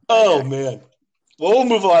 oh man. Well, we'll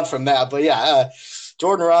move on from that, but yeah,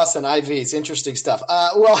 Jordan Ross and IVs, interesting stuff.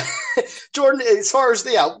 Well, Jordan, as far as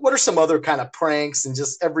what are some other kind of pranks and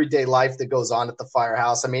just everyday life that goes on at the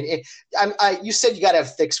firehouse? I mean, you said you got to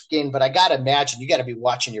have thick skin, but I got to imagine you got to be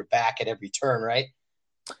watching your back at every turn, right?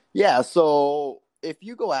 Yeah. So if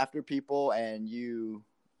you go after people and you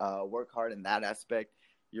work hard in that aspect,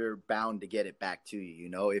 you're bound to get it back to you. You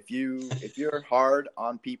know, if you're hard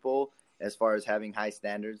on people as far as having high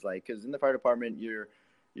standards, like, because in the fire department, you're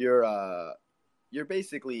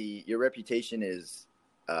basically, your reputation is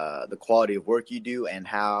the quality of work you do and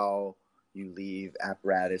how you leave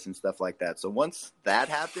apparatus and stuff like that. So once that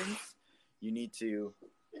happens, you need to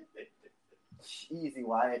easy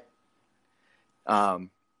Wyatt.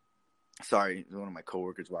 Sorry, one of my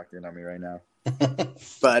coworkers walked in on me right now.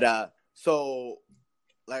 But so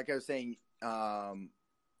like I was saying,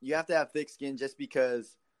 you have to have thick skin just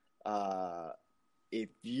because if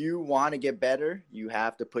you want to get better, you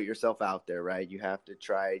have to put yourself out there, right? You have to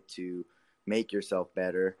try to make yourself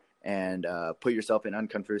better and put yourself in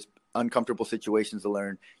uncomfortable situations to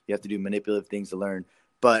learn. You have to do manipulative things to learn.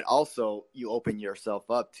 But also, you open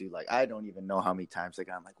yourself up to, like, I don't even know how many times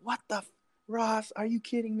I'm like, what the Ross, are you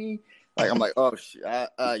kidding me? Like, I'm like, oh,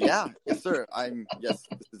 yeah, yes, sir. Yes,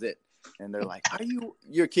 this is it. And they're like,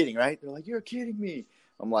 you're kidding, right? They're like, you're kidding me.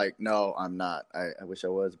 I'm like, no, I'm not. I wish I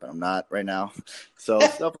was, but I'm not right now. So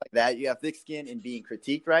stuff like that. You have thick skin in being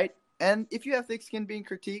critiqued, right? And if you have thick skin being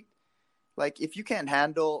critiqued, like, if you can't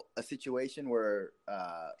handle a situation where,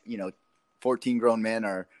 14 grown men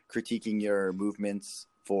are critiquing your movements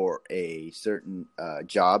for a certain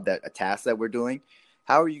job, a task that we're doing,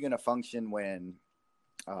 how are you going to function when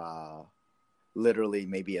literally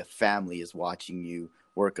maybe a family is watching you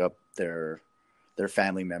work up their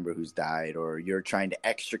family member who's died, or you're trying to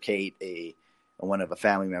extricate one of a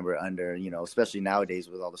family member under, especially nowadays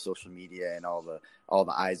with all the social media and all the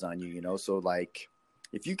eyes on you, so, like,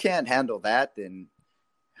 if you can't handle that, then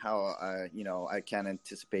how I can't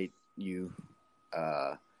anticipate you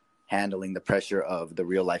handling the pressure of the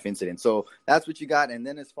real life incident. So that's what you got. And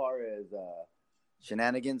then as far as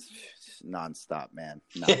shenanigans, nonstop, man.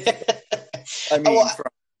 I mean,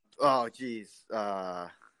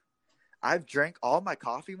 I've drank all my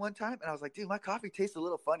coffee one time, and I was like, dude, my coffee tastes a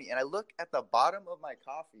little funny. And I look at the bottom of my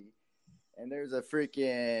coffee, and there's a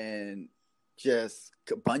freaking just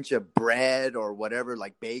a bunch of bread or whatever,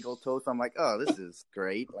 like bagel toast. I'm like, oh, this is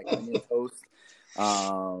great, like onion toast.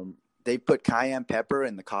 They put cayenne pepper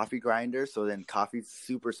in the coffee grinder, so then coffee's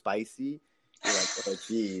super spicy. You're like, oh,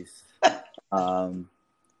 geez.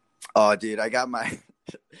 Oh, dude, I got my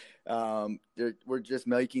we're just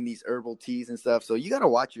making these herbal teas and stuff, so you got to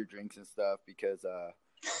watch your drinks and stuff, because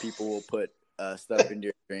people will put stuff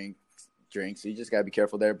into your drinks, so you just got to be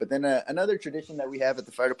careful there. But then another tradition that we have at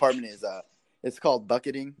the fire department is it's called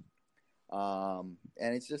bucketing, and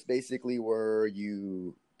it's just basically where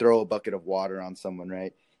you throw a bucket of water on someone,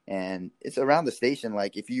 right? And it's around the station.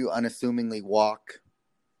 Like, if you unassumingly walk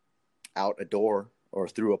out a door or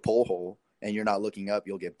through a pole hole and you're not looking up,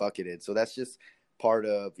 you'll get bucketed. So that's just part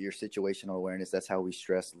of your situational awareness. That's how we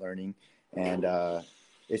stress learning. And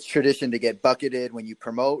it's tradition to get bucketed when you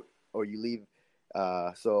promote or you leave.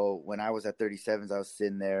 So when I was at 37s, I was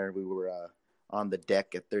sitting there. We were on the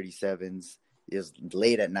deck at 37s. It was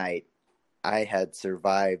late at night. I had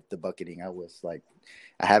survived the bucketing. I was like,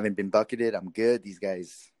 I haven't been bucketed. I'm good. These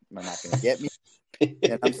guys are not going to get me.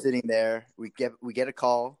 And I'm sitting there. We get a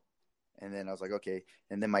call. And then I was like, okay.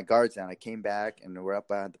 And then my guard's down. I came back, and we're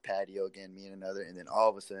up on the patio again, me and another. And then all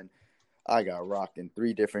of a sudden, I got rocked in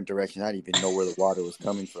 3 different directions. I didn't even know where the water was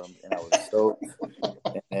coming from. And I was soaked.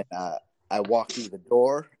 And then I walk through the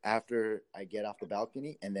door after I get off the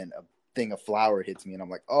balcony, and then a thing of flour hits me. And I'm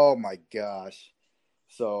like, oh, my gosh.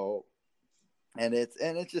 So, and it's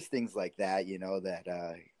just things like that,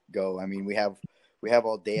 that go. I mean, we have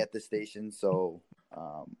all day at the station. So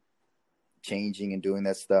changing and doing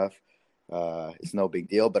that stuff. It's no big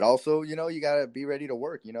deal, but also, you gotta be ready to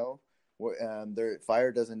work.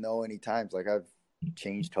 Fire doesn't know any times. Like, I've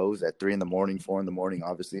changed hose at 3 a.m, 4 a.m.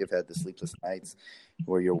 Obviously, I've had the sleepless nights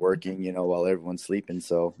where you're working, while everyone's sleeping.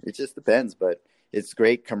 So it just depends, but it's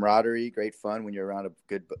great camaraderie, great fun when you're around a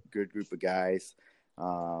good group of guys.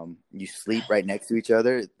 You sleep right next to each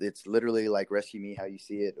other. It's literally like Rescue Me, how you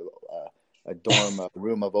see it, a dorm, a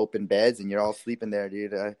room of open beds, and you're all sleeping there,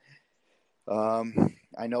 dude.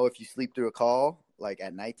 I know if you sleep through a call, like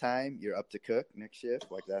at nighttime, you're up to cook next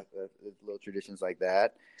shift, like that. Little traditions like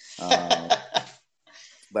that.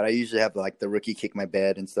 But I usually have like the rookie kick my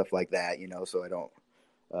bed and stuff like that, so I don't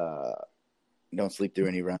sleep through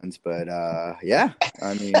any runs. But yeah,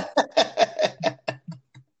 I mean,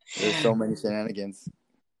 there's so many shenanigans.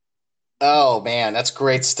 Oh man, that's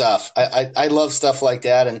great stuff. I love stuff like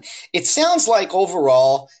that. And it sounds like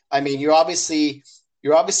overall, I mean, you're obviously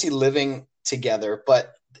living together,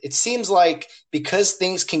 but it seems like because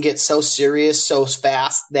things can get so serious so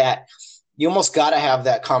fast that you almost got to have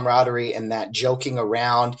that camaraderie and that joking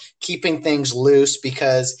around, keeping things loose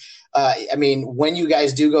because I mean, when you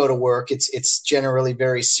guys do go to work, it's generally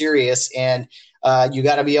very serious, and you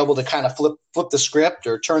got to be able to kind of flip the script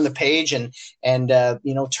or turn the page and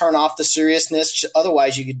turn off the seriousness.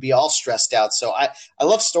 Otherwise, you could be all stressed out. So I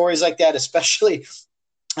love stories like that, especially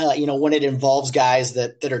when it involves guys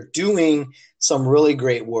that are doing some really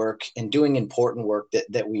great work and doing important work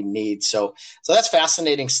that we need. So that's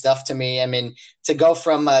fascinating stuff to me. I mean, to go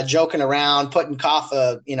from joking around, putting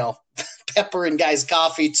coffee, pepper in guys'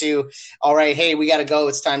 coffee to, all right, hey, we got to go.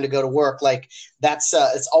 It's time to go to work. Like that's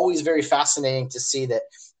it's always very fascinating to see that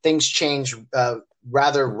things change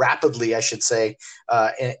rather rapidly, I should say,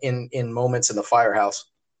 in moments in the firehouse.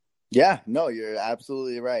 Yeah, no, you're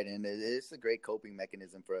absolutely right. And it's a great coping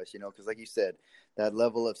mechanism for us, because like you said, that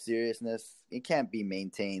level of seriousness, it can't be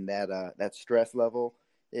maintained. That stress level,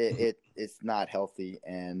 it's not healthy.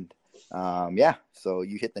 And yeah, so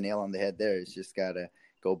you hit the nail on the head there. It's just got to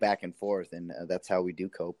go back and forth. And that's how we do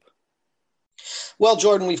cope. Well,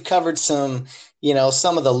 Jordan, we've covered some of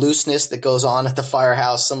the looseness that goes on at the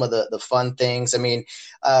firehouse, some of the fun things. I mean,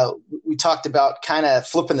 we talked about kind of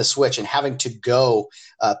flipping the switch and having to go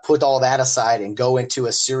put all that aside and go into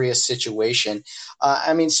a serious situation.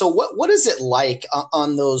 I mean, so what is it like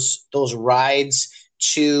on those rides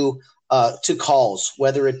to calls,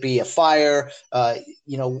 whether it be a fire,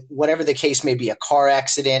 whatever the case may be, a car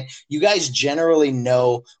accident? You guys generally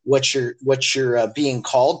know what you're being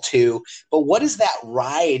called to, but what is that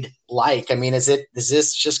ride like? I mean, is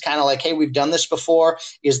this just kind of like, hey, we've done this before?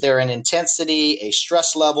 Is there an intensity, a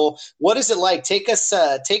stress level? What is it like? Take us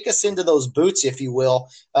into those boots, if you will,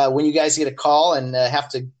 when you guys get a call and have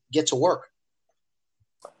to get to work.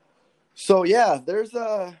 So yeah, there's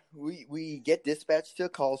we get dispatched to a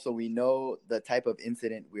call, so we know the type of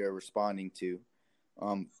incident we are responding to.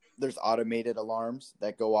 There's automated alarms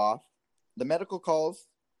that go off. The medical calls,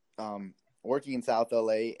 working in South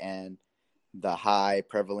LA and the high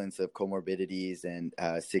prevalence of comorbidities and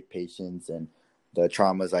sick patients and the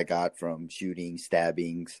traumas I got from shootings,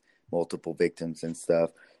 stabbings, multiple victims and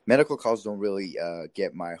stuff. Medical calls don't really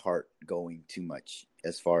get my heart going too much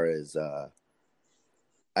as far as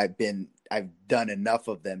I've done enough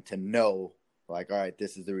of them to know, like, all right,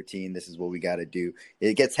 this is the routine. This is what we got to do.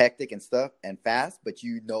 It gets hectic and stuff and fast, but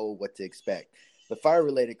you know what to expect. The fire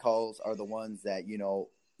related calls are the ones that, you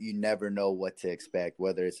never know what to expect,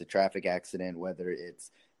 whether it's a traffic accident, whether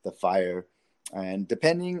it's the fire. And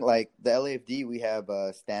depending, like the LAFD, we have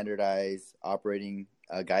standardized operating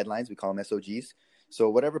guidelines. We call them SOGs. So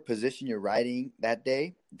whatever position you're riding that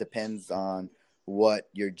day depends on what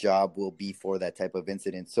your job will be for that type of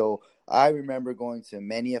incident. So I remember going to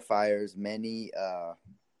many fires, many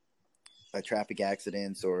traffic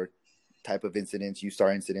accidents or type of incidents,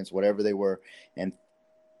 USAR incidents, whatever they were. And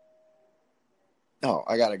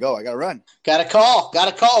I gotta go. I gotta run. Got a call.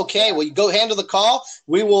 Okay, well, you go handle the call.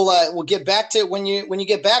 We will we'll get back to it when you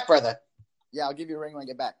get back, brother. Yeah, I'll give you a ring when I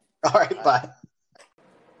get back. All right, bye.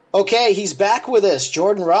 Okay, he's back with us.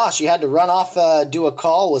 Jordan Ross, you had to run off, do a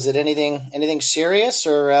call. Was it anything serious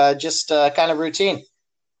or just kind of routine?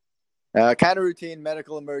 Kind of routine,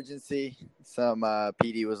 medical emergency. Some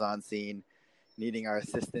PD was on scene, needing our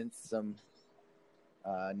assistance. Some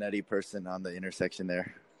nutty person on the intersection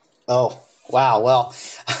there. Oh, wow. Well,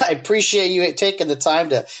 I appreciate you taking the time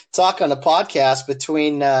to talk on a podcast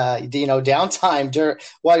between, downtime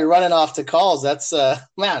while you're running off to calls. That's,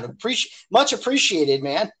 much appreciated,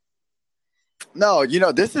 man. No,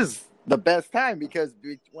 this is the best time because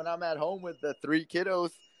when I'm at home with the 3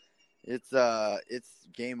 kiddos, it's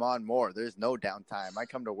game on more. There's no downtime. I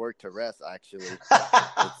come to work to rest, actually.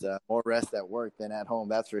 It's more rest at work than at home,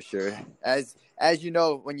 that's for sure. As you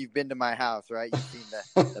know, when you've been to my house, right, you've seen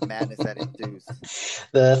the madness that ensues.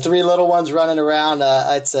 The 3 little ones running around,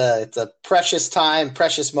 it's a precious time,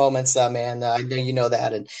 precious moments, man. I know you know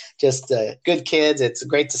that. And just good kids. It's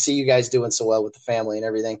great to see you guys doing so well with the family and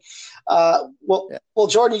everything. Well,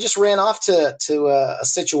 Jordan, you just ran off to a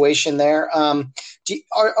situation there.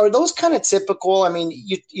 Are those kind of typical? I mean,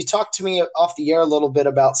 you talked to me off the air a little bit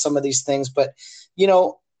about some of these things, but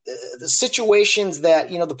the situations that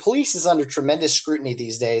the police is under tremendous scrutiny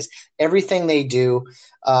these days. Everything they do,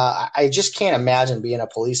 I just can't imagine being a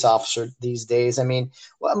police officer these days. I mean,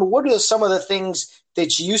 what are some of the things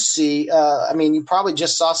that you see? I mean, you probably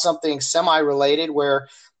just saw something semi-related where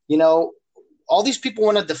all these people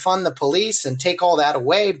want to defund the police and take all that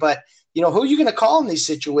away, but who are you going to call in these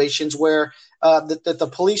situations where that the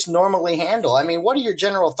police normally handle? I mean, what are your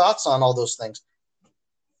general thoughts on all those things?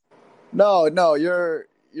 No, you're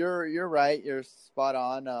right. You're spot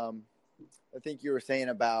on. I think you were saying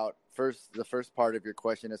about the first part of your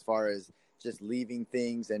question as far as just leaving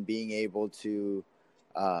things and being able to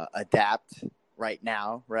adapt right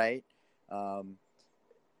now, right?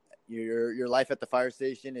 Your life at the fire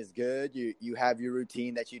station is good. You have your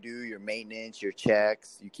routine that you do, your maintenance, your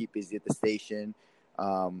checks. You keep busy at the station.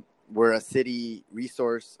 We're a city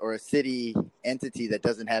resource or a city entity that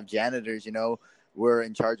doesn't have janitors. We're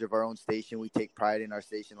in charge of our own station. We take pride in our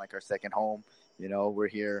station like our second home. We're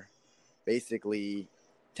here basically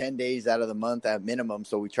 10 days out of the month at minimum.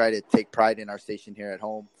 So we try to take pride in our station here at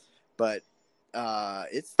home. But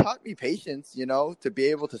it's taught me patience, to be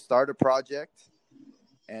able to start a project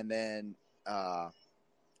and then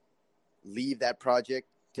leave that project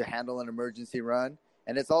to handle an emergency run.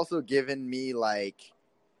 And it's also given me, like,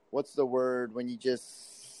 what's the word when you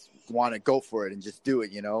just want to go for it and just do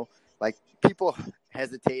it, Like, people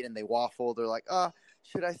hesitate and they waffle. They're like,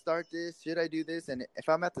 should I start this? Should I do this? And if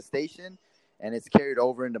I'm at the station and it's carried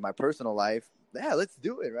over into my personal life, yeah, let's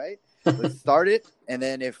do it, right? Let's start it. And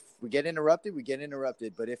then if we get interrupted, we get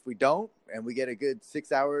interrupted. But if we don't and we get a good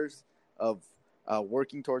 6 hours of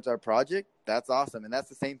working towards our project, that's awesome. And that's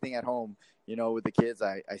the same thing at home, with the kids.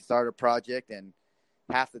 I start a project and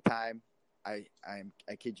half the time, I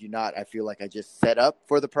kid you not, I feel like I just set up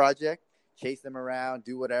for the project, chase them around,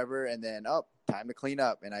 do whatever, and then time to clean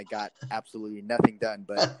up, and I got absolutely nothing done.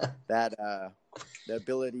 But that the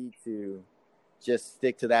ability to just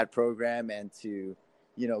stick to that program and to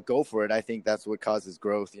go for it, I think that's what causes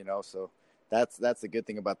growth. So that's a good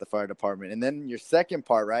thing about the fire department. And then your second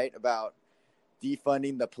part, right, about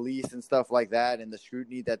defunding the police and stuff like that and the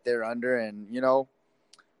scrutiny that they're under, and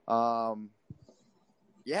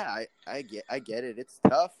yeah, I get it. It's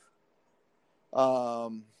tough.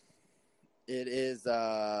 It is,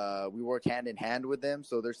 we work hand in hand with them.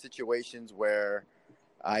 So there's situations where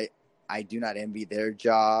I do not envy their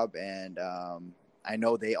job. And, I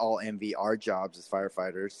know they all envy our jobs as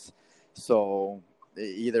firefighters. So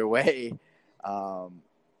either way,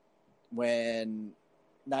 when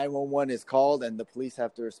 911 is called and the police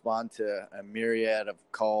have to respond to a myriad of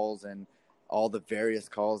calls and all the various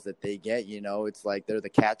calls that they get, it's like they're the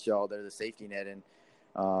catch-all, they're the safety net. And,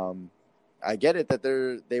 I get it that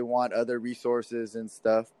they want other resources and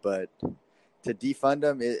stuff, but to defund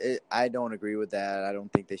them, I don't agree with that. I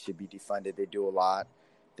don't think they should be defunded. They do a lot.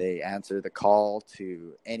 They answer the call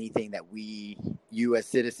to anything that you as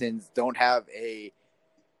citizens don't have a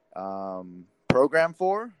program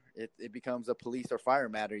for. It becomes a police or fire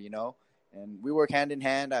matter, and we work hand in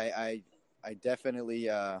hand. I definitely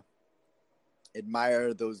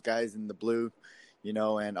admire those guys in the blue,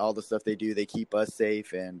 and all the stuff they do. They keep us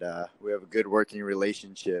safe, and we have a good working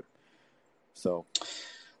relationship. So,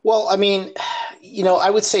 well, I mean, I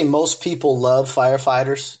would say most people love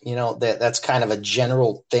firefighters. That's kind of a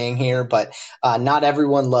general thing here, but not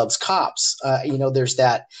everyone loves cops. There's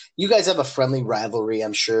that. You guys have a friendly rivalry,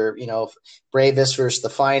 I'm sure. Bravest versus the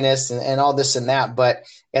finest, and all this and that. But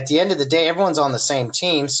at the end of the day, everyone's on the same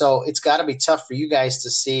team, so it's got to be tough for you guys to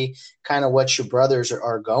see kind of what your brothers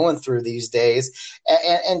are going through these days.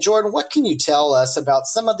 And Jordan, what can you tell us about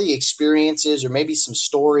some of the experiences or maybe some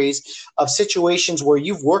stories of situations where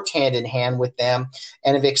you've worked hand in hand with them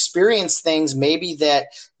and have experienced things maybe that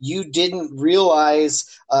you didn't realize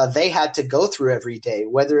they had to go through every day,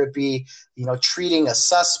 whether it be, treating a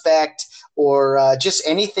suspect or just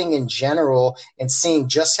anything in general, and seeing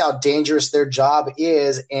just how dangerous their job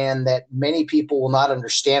is and that many people will not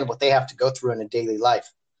understand what they have to go through in a daily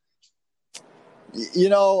life?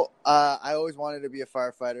 I always wanted to be a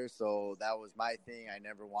firefighter, so that was my thing. I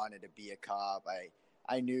never wanted to be a cop.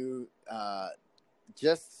 I knew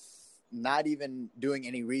just not even doing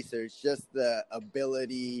any research, just the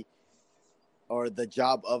ability or the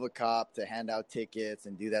job of a cop to hand out tickets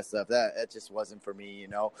and do that stuff. That just wasn't for me,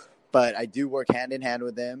 But I do work hand in hand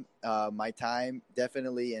with them. My time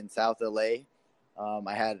definitely in South LA.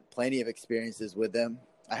 I had plenty of experiences with them.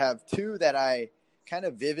 I have two that I kind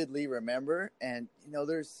of vividly remember, and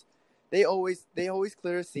there's they always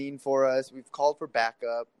clear a scene for us. We've called for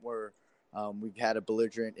backup where we've had a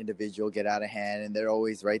belligerent individual get out of hand, and they're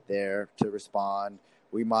always right there to respond.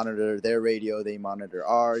 We monitor their radio, they monitor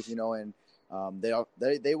ours, and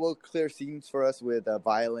they will clear scenes for us with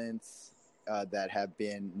violence that have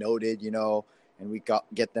been noted, and we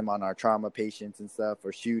get them on our trauma patients and stuff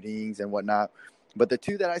for shootings and whatnot. But the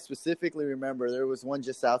two that I specifically remember, there was one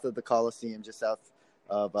just south of the Coliseum, just south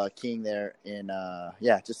of King there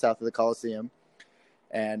just south of the Coliseum.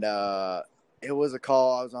 And it was a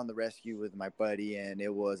call. I was on the rescue with my buddy, and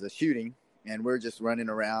it was a shooting. And we're just running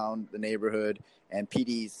around the neighborhood. And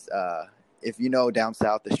PD's, if you know, down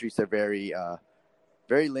south, the streets are very,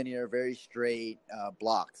 very linear, very straight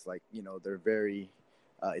blocks. Like, they're very,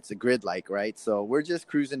 it's a grid-like, right? So we're just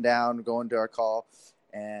cruising down, going to our call,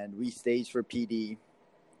 and we stage for PD.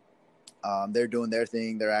 They're doing their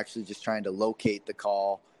thing. They're actually just trying to locate the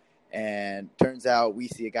call. And turns out we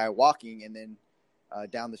see a guy walking, and then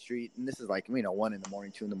down the street, and this is like 1 in the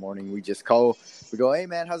morning, 2 in the morning, we just call. We go, "Hey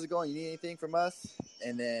man, how's it going? You need anything from us?"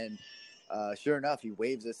 And then sure enough, he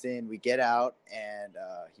waves us in. We get out, and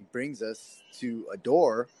he brings us to a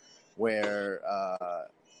door where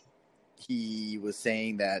he was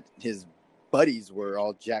saying that his buddies were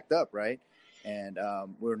all jacked up, right? And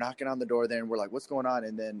we were knocking on the door there, and we're like, "What's going on?"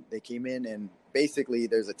 And then they came in, and basically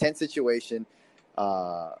there's a tense situation.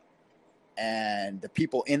 And the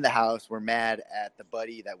people in the house were mad at the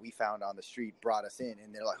buddy that we found on the street brought us in.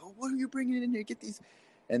 And they're like, "Oh, what are you bringing in here? Get these."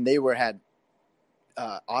 And they had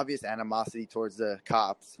obvious animosity towards the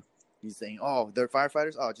cops. He's saying, "Oh, they're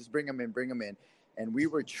firefighters? Oh, just bring them in, bring them in." And we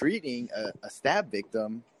were treating a stab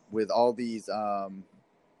victim with all these,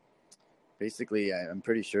 basically, I'm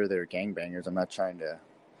pretty sure they're gangbangers. I'm not trying to,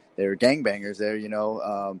 they're gangbangers there,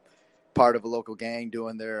 part of a local gang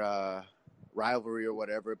doing their rivalry or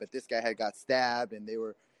whatever. But this guy had got stabbed, and they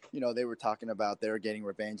were talking about they were getting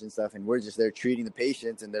revenge and stuff. And we're just there treating the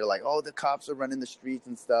patients, and they're like, "Oh, the cops are running the streets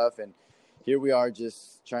and stuff." And here we are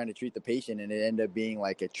just trying to treat the patient, and it ended up being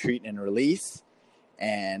like a treat and release.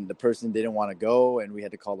 And the person didn't want to go, and we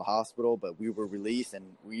had to call the hospital, but we were released, and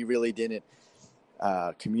we really didn't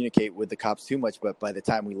communicate with the cops too much. But by the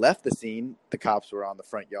time we left the scene, the cops were on the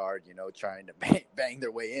front yard, trying to bang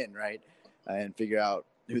their way in, right? And figure out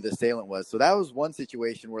who the assailant was. So that was one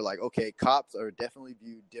situation where, like, okay, cops are definitely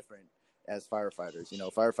viewed different as firefighters.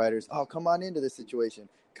 Firefighters, "Oh, come on into this situation."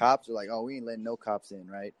 Cops are like, "Oh, we ain't letting no cops in,"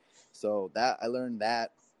 right? So that I learned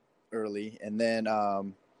that early. And then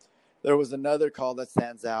there was another call that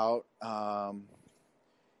stands out, and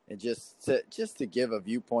just to give a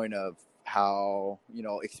viewpoint of how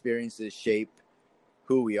experiences shape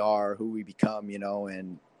who we are, who we become,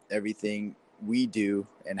 and everything we do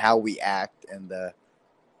and how we act, and the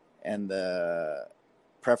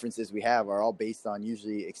preferences we have are all based on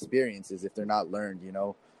usually experiences if they're not learned,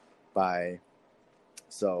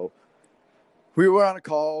 so we were on a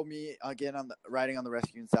call, me again riding on the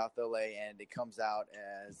rescue in South LA, and it comes out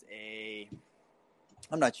as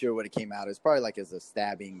I'm not sure what it came out as, probably like as a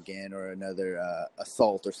stabbing again or another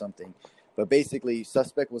assault or something. But basically,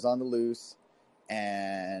 suspect was on the loose,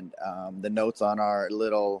 and the notes on our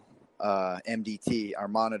little MDT, our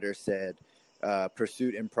monitor, said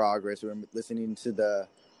pursuit in progress. We were listening to the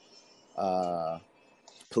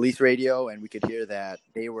police radio, and we could hear that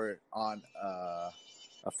they were on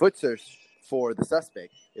a foot search for the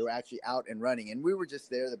suspect. They were actually out and running, and we were just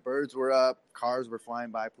there. The birds were up, cars were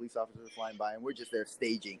flying by, police officers were flying by, and we're just there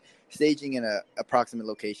staging in a approximate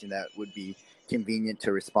location that would be convenient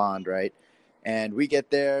to respond, right? And we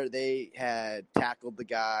get there. They had tackled the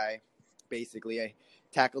guy. Basically, I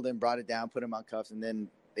tackled him, brought it down, put him on cuffs, and then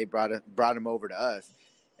they brought him over to us.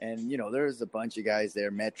 And there was a bunch of guys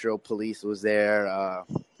there. Metro Police was there.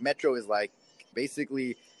 Metro is like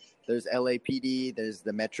basically, there's LAPD, there's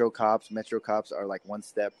the Metro Cops. Metro Cops are like one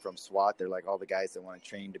step from SWAT. They're like all the guys that want to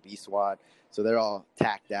train to be SWAT. So they're all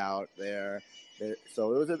tacked out there.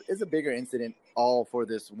 So it was a bigger incident, all for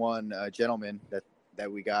this one gentleman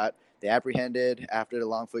that we got. They apprehended after the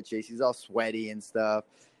long foot chase. He's all sweaty and stuff.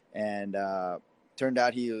 And turned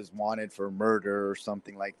out he was wanted for murder or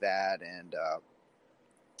something like that. And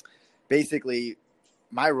basically,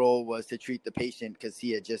 my role was to treat the patient because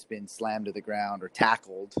he had just been slammed to the ground or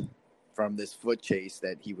tackled from this foot chase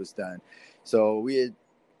that he was done. So we had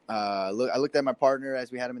I looked at my partner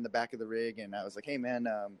as we had him in the back of the rig, and I was like, "Hey man,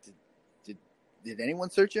 did anyone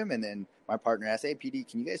search him?" And then my partner asked, "Hey PD,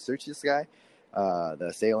 can you guys search this guy, the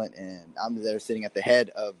assailant?" And I'm there sitting at the head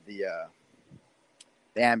of the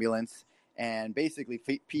ambulance, and basically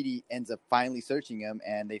PD ends up finally searching him,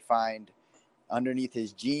 and they find underneath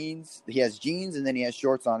his jeans, he has jeans, and then he has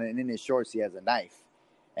shorts on it, and in his shorts he has a knife.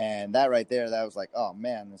 And that right there, that was like, oh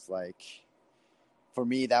man, it's like, for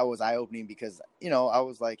me, that was eye-opening because, I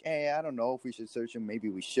was like, hey, I don't know if we should search him. Maybe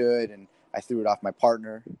we should. And I threw it off my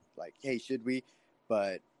partner, like, hey, should we?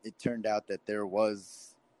 But it turned out that there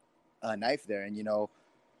was a knife there. And,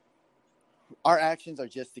 our actions are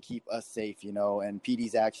just to keep us safe, and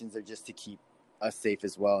PD's actions are just to keep us safe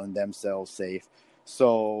as well and themselves safe.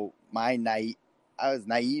 So I was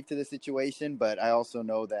naive to the situation, but I also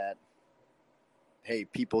know that, hey,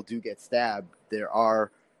 people do get stabbed. There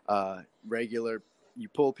are you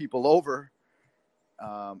pull people over,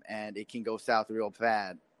 and it can go south real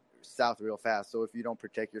fast. So if you don't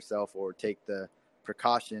protect yourself or take the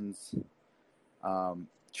precautions,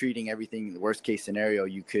 treating everything in the worst case scenario,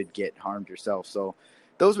 you could get harmed yourself. So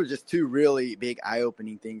those were just two really big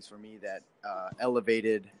eye-opening things for me that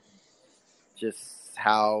elevated just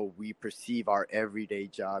how we perceive our everyday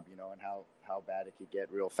job, and how bad it could get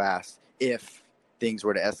real fast if things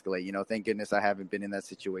were to escalate. Thank goodness I haven't been in that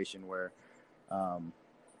situation where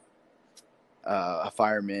a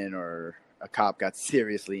fireman or a cop got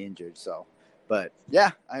seriously injured. So, but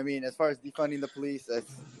yeah, I mean, as far as defunding the police,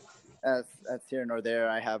 that's here nor there.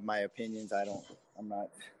 I have my opinions. I don't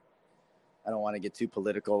want to get too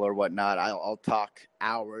political or whatnot. I'll talk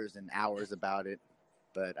hours and hours about it,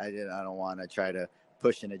 but I don't want to try to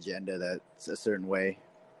push an agenda that's a certain way.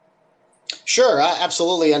 Sure, I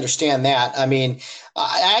absolutely understand that. I mean,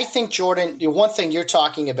 I think, Jordan, one thing you're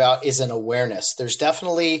talking about is an awareness. There's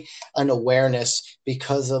definitely an awareness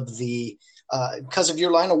because of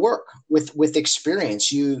your line of work with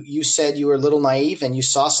experience. You said you were a little naive and you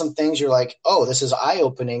saw some things. You're like, oh, this is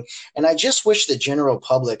eye-opening. And I just wish the general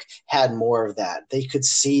public had more of that. They could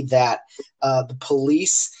see that the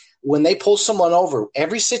police, when they pull someone over,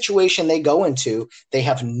 every situation they go into, they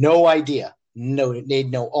have no idea. No, they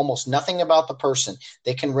know almost nothing about the person.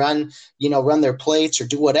 They can run their plates or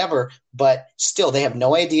do whatever, but still they have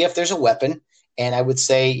no idea if there's a weapon. And I would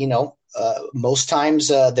say, most times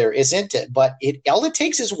there isn't, but all it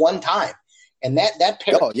takes is one time. And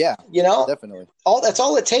oh yeah, definitely. That's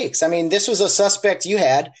all it takes. I mean, this was a suspect you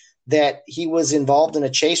had that he was involved in a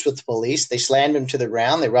chase with the police. They slammed him to the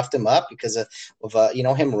ground. They roughed him up because of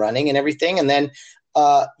him running and everything. And then,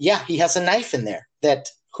 he has a knife in there that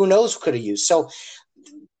who knows could have used. So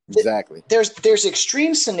exactly. There's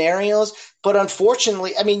extreme scenarios, but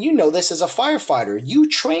unfortunately, I mean, this as a firefighter, you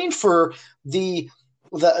train for the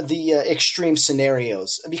extreme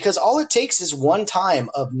scenarios because all it takes is one time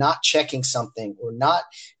of not checking something or not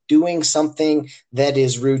doing something that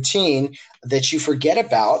is routine that you forget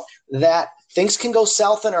about, that things can go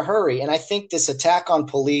south in a hurry. And I think this attack on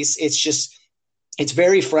police, it's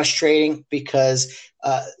very frustrating because,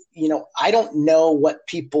 I don't know what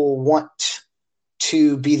people want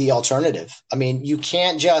to be the alternative. I mean, you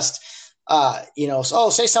can't just,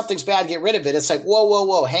 say something's bad, get rid of it. It's like,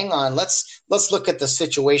 whoa, hang on. Let's look at the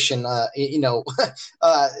situation,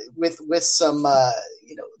 with some,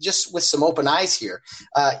 just with some open eyes here.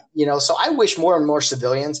 So I wish more and more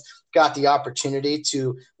civilians got the opportunity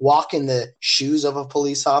to walk in the shoes of a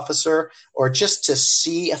police officer or just to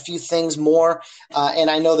see a few things more. And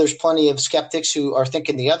I know there's plenty of skeptics who are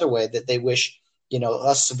thinking the other way, that they wish,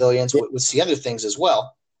 us civilians would see other things as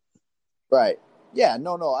well. Right. Yeah,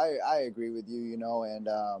 no, I agree with you, and,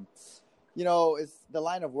 it's the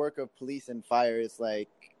line of work of police and fire. It's like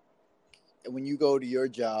when you go to your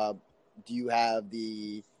job,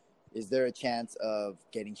 is there a chance of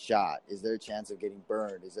getting shot? Is there a chance of getting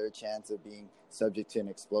burned? Is there a chance of being subject to an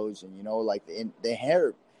explosion? Like the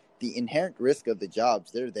inherent risk of the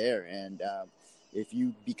jobs, they're there. And if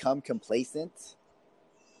you become complacent,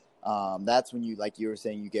 that's when like you were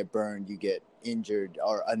saying, you get burned, you get injured,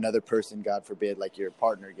 or another person, God forbid, like your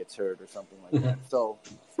partner gets hurt or something like that. So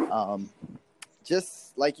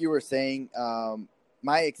just like you were saying,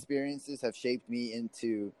 my experiences have shaped me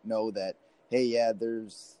into know that, hey, yeah,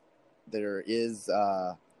 there is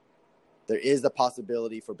a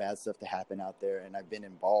possibility for bad stuff to happen out there, and I've been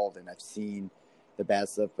involved and I've seen the bad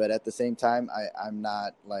stuff. But at the same time, I'm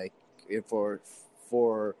not like, for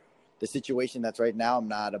the situation that's right now, I'm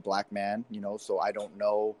not a black man, so I don't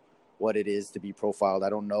know what it is to be profiled. I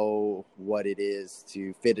don't know what it is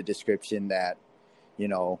to fit a description that,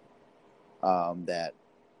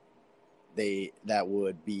 that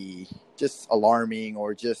would be just alarming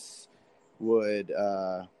or just would,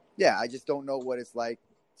 I just don't know what it's like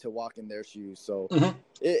to walk in their shoes. So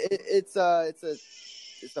it's a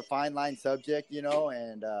fine line subject,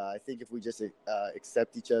 and I think if we just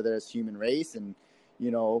accept each other as human race and,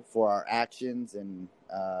 for our actions and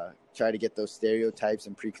try to get those stereotypes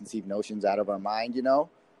and preconceived notions out of our mind,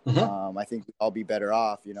 I think we'd all be better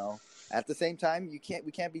off, you know. At the same time, we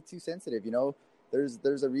can't be too sensitive, you know.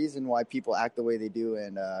 There's a reason why people act the way they do,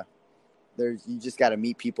 and you just got to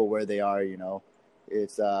meet people where they are, you know.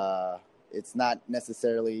 It's not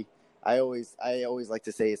necessarily. I always like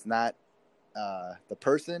to say it's not the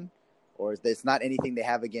person, or it's not anything they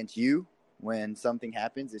have against you when something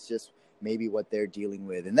happens. It's just maybe what they're dealing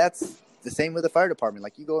with, and that's the same with the fire department.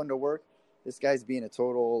 Like, you go into work, this guy's being a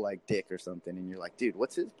total like dick or something, and you're like, dude,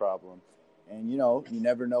 what's his problem? And, you know, you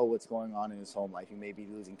never know what's going on in his home life. He may be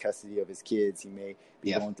losing custody of his kids. He may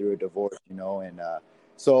be going through a divorce, you know. And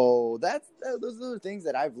so those are the things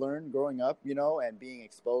that I've learned growing up, you know, and being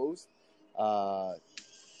exposed to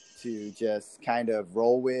just kind of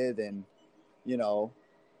roll with, and, you know,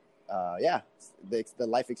 the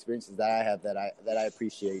life experiences that I have that I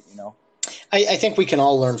appreciate, you know. I think we can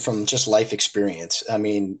all learn from just life experience. I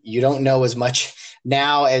mean, you don't know as much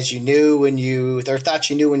now as you knew when you thought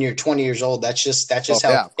you knew when you're 20 years old. That's just that's just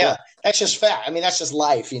fact. I mean, that's just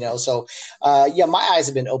life, you know? So, my eyes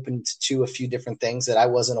have been opened to a few different things that I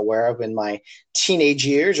wasn't aware of in my teenage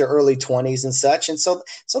years or early 20s and such. And so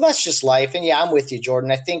that's just life. And I'm with you,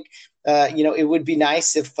 Jordan. I think, it would be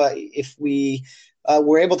nice if we,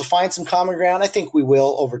 we're able to find some common ground. I think we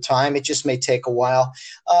will over time. It just may take a while.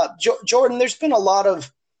 Jordan, there's been a lot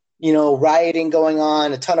of, rioting going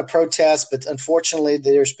on, a ton of protests, but unfortunately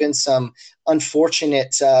there's been some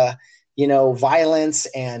unfortunate, violence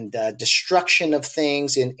and destruction of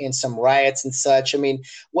things in some riots and such. I mean,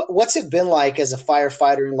 what's it been like as a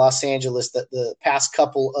firefighter in Los Angeles the past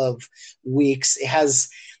couple of weeks?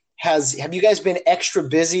 Have you guys been extra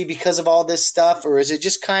busy because of all this stuff, or is it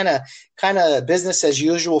just kind of business as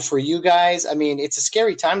usual for you guys? I mean, it's a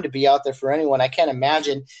scary time to be out there for anyone. I can't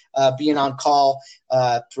imagine being on call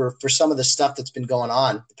for some of the stuff that's been going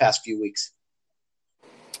on the past few weeks.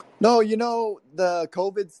 No, the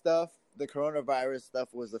COVID stuff, the coronavirus stuff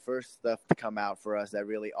was the first stuff to come out for us that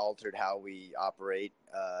really altered how we operate.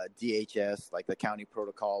 DHS, like the county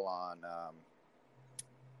protocol on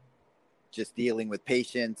just dealing with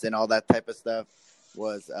patients and all that type of stuff,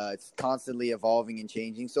 was it's constantly evolving and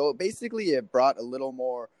changing. So basically it brought a little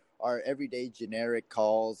more our everyday generic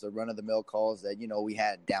calls or run-of-the-mill calls that, we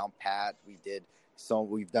had down pat.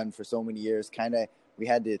 We've done for so many years. We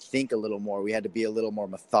had to think a little more. We had to be a little more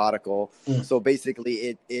methodical. So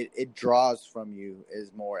basically it draws from you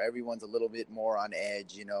is more. Everyone's a little bit more on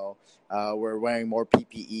edge, We're wearing more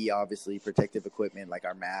PPE, obviously, protective equipment like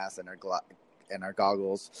our masks and our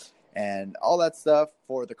goggles. And all that stuff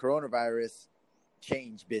for the coronavirus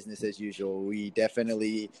changed business as usual. We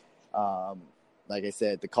definitely, like I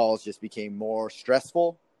said, the calls just became more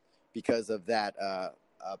stressful because of that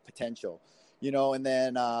potential, And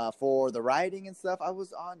then for the rioting and stuff, I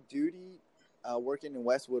was on duty working in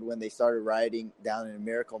Westwood when they started rioting down in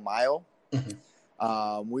Miracle Mile.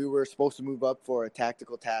 We were supposed to move up for a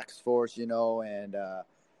tactical task force, and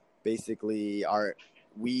basically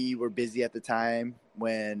we were busy at the time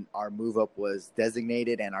when our move up was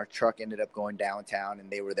designated, and our truck ended up going downtown, and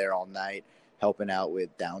they were there all night helping out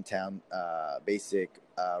with downtown basic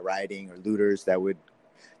rioting or looters that would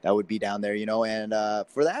be down there, and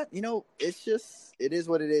for that, it is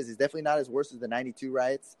what it is. It's definitely not as worse as the 92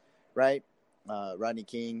 riots, right? Rodney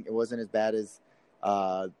King, it wasn't as bad as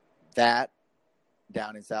that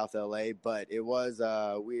down in South LA, but it was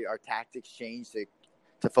our tactics changed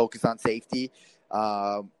to focus on safety.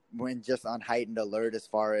 When just on heightened alert as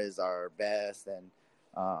far as our vest and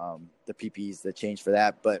the PPEs that changed for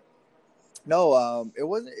that. But no, it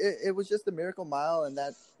wasn't. It was just a Miracle Mile in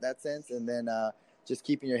that sense, and then just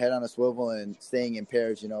keeping your head on a swivel and staying in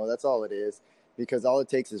pairs. That's all it is. Because all it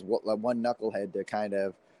takes is one knucklehead to kind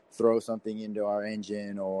of throw something into our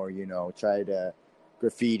engine, or try to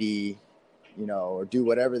graffiti, or do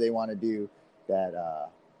whatever they want to do.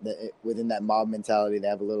 Within that mob mentality, they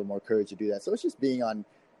have a little more courage to do that. So it's just being on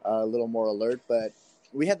a little more alert. But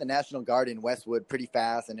we had the National Guard in Westwood pretty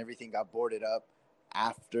fast, and everything got boarded up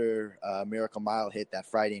after Miracle Mile hit that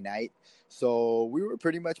Friday night. So we were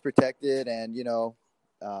pretty much protected, and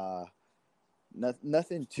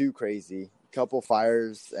nothing too crazy. A couple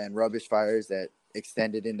fires and rubbish fires that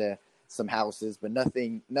extended into some houses, but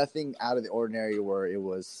nothing out of the ordinary where it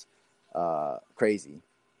was crazy.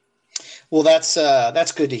 Well, that's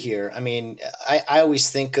good to hear. I mean, I always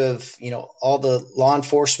think of, all the law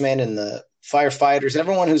enforcement and the firefighters,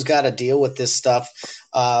 everyone who's got to deal with this stuff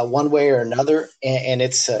one way or another. And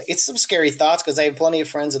it's some scary thoughts, because I have plenty of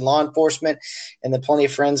friends in law enforcement and then plenty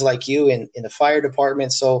of friends like you in the fire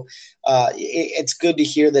department. So it's good to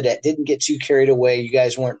hear that it didn't get too carried away. You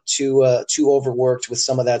guys weren't too overworked with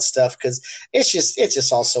some of that stuff, because it's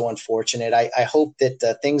just all so unfortunate. I hope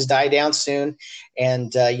that things die down soon,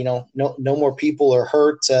 and no more people are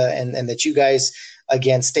hurt, and that you guys,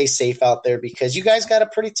 again, stay safe out there, because you guys got a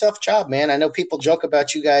pretty tough job, man. I know people joke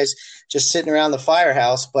about you guys just sitting around the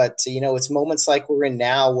firehouse, but it's moments like we're in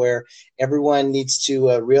now where everyone needs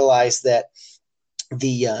to realize that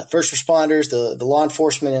the first responders, the law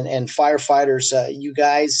enforcement and firefighters, you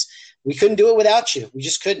guys, we couldn't do it without you. We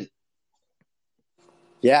just couldn't.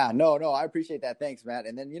 Yeah, no, I appreciate that. Thanks, Matt.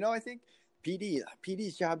 And then, I think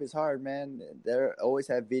PD's job is hard, man. They always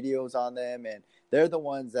have videos on them, and they're the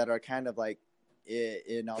ones that are kind of like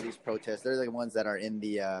in all these protests. They're the ones that are in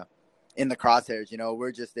the crosshairs.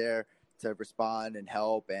 We're just there to respond and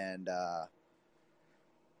help, and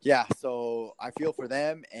yeah, so I feel for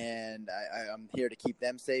them, and I'm here to keep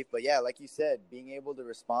them safe. But yeah, like you said, being able to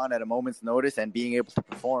respond at a moment's notice and being able to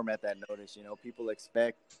perform at that notice,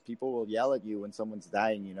 people will yell at you when someone's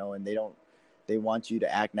dying, and they want you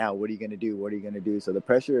to act now. What are you going to do? What are you going to do? So the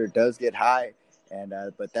pressure does get high, and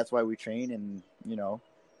but that's why we train, and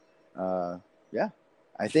yeah,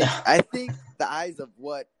 I think the eyes of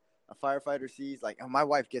what a firefighter sees, like my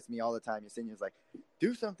wife gets me all the time. Yesenia's like,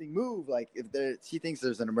 do something, move. Like if she thinks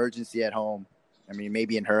there's an emergency at home. I mean,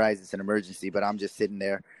 maybe in her eyes it's an emergency, but I'm just sitting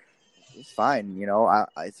there. It's fine,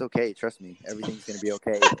 it's okay. Trust me, everything's gonna be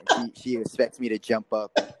okay. She expects me to jump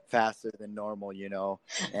up faster than normal,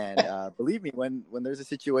 And believe me, when there's a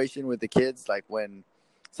situation with the kids, like when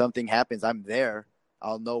something happens, I'm there.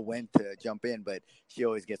 I'll know when to jump in, but she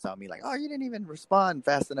always gets on me like, oh, you didn't even respond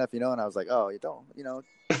fast enough, And I was like, oh, you don't,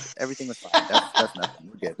 everything was fine. That's nothing.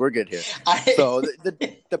 We're good here. So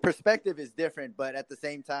the perspective is different, but at the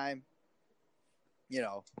same time,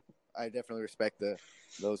 I definitely respect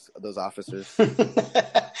those officers.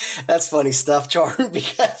 That's funny stuff, Jordan,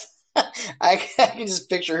 because I can just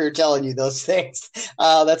picture her telling you those things.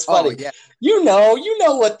 That's funny. Oh, yeah. You know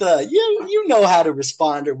you know how to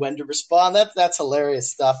respond or when to respond. That's hilarious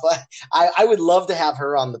stuff. I would love to have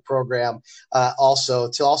her on the program also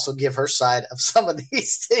to give her side of some of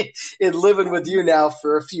these things. In living with you now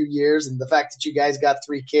for a few years, and the fact that you guys got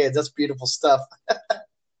 3 kids, that's beautiful stuff.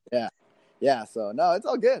 Yeah. So no, it's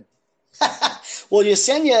all good. Well,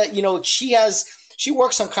 Yesenia, she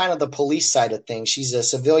works on kind of the police side of things. She's a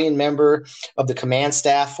civilian member of the command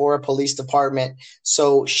staff for a police department.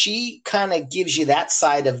 So she kind of gives you that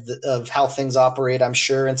side of how things operate, I'm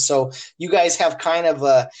sure. And so you guys have kind of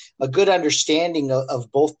a good understanding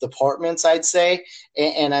of both departments, I'd say.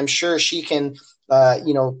 And I'm sure she can,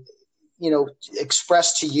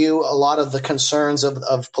 express to you a lot of the concerns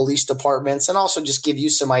of police departments, and also just give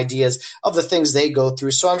you some ideas of the things they go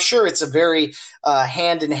through. So I'm sure it's a very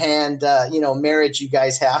hand in hand, marriage you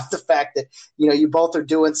guys have. The fact that, you both are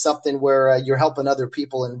doing something where you're helping other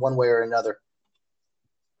people in one way or another.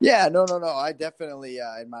 Yeah, no. I definitely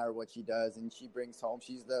admire what she does, and she brings home.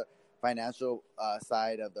 She's the financial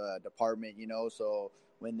side of the department, So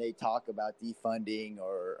when they talk about defunding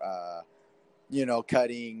or,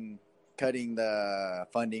 cutting the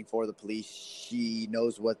funding for the police, she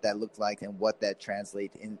knows what that looks like and what that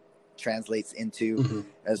translates into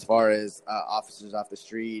as far as officers off the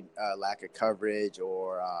street, lack of coverage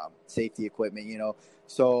or safety equipment,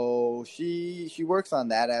 So she works on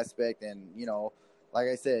that aspect, and like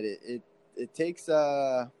I said, it takes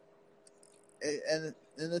and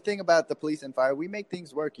the thing about the police and fire, we make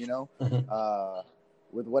things work,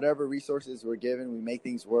 with whatever resources we're given, we make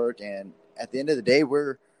things work, and at the end of the day,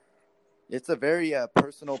 it's a very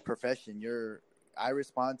personal profession. I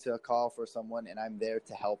respond to a call for someone, and I'm there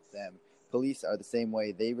to help them. Police are the same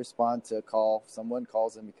way. They respond to a call. Someone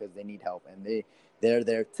calls them because they need help, and they're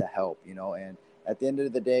there to help, And at the end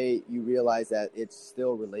of the day, you realize that it's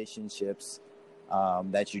still relationships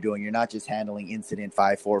that you're doing. You're not just handling incident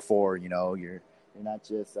 544. You're not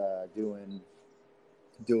just doing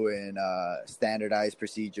standardized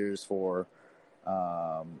procedures for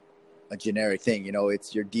a generic thing.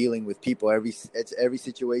 You're dealing with people. Every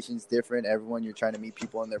situation's different. Everyone, you're trying to meet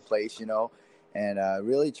people in their place, and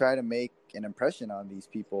really try to make an impression on these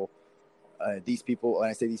people. These people, when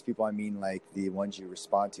I say these people, I mean like the ones you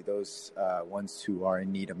respond to, those ones who are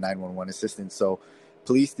in need of 911 assistance. So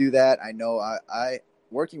police do that. I know I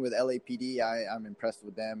working with LAPD, I'm impressed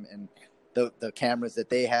with them and the cameras that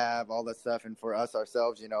they have, all that stuff. And for us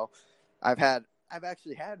ourselves, I've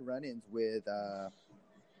actually had run-ins with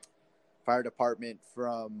fire department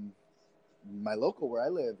from my local where I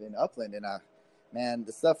live in Upland, and man,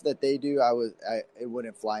 the stuff that they do, it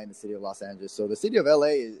wouldn't fly in the city of Los Angeles. So the city of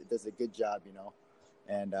LA does a good job,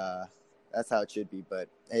 and that's how it should be. But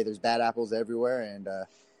hey, there's bad apples everywhere, and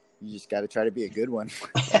you just got to try to be a good one.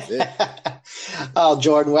 That's it. Oh,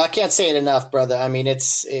 Jordan. Well, I can't say it enough, brother. I mean,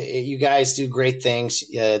 you guys do great things.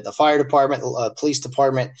 The fire department, police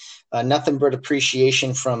department, nothing but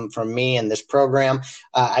appreciation from me and this program.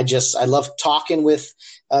 I love talking with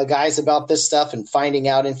guys about this stuff and finding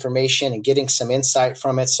out information and getting some insight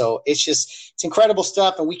from it. So it's incredible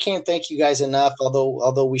stuff. And we can't thank you guys enough,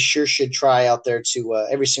 although we sure should try out there to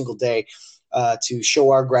every single day to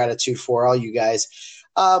show our gratitude for all you guys.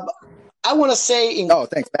 I want to say,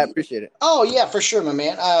 thanks, Matt. Appreciate it. Oh yeah, for sure, my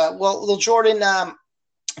man. Well, Jordan,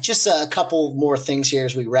 just a couple more things here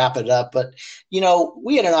as we wrap it up. But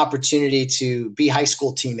we had an opportunity to be high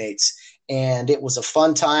school teammates, and it was a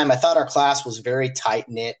fun time. I thought our class was very tight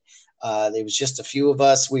knit. There was just a few of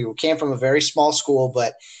us. We came from a very small school,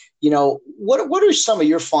 but what are some of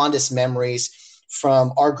your fondest memories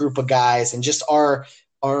from our group of guys and just our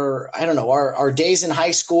days in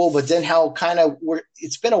high school, but then how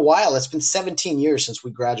it's been a while. It's been 17 years since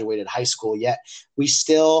we graduated high school, yet we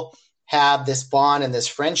still have this bond and this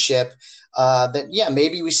friendship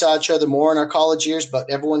maybe we saw each other more in our college years, but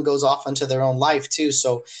everyone goes off into their own life too.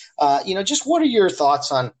 So, just what are your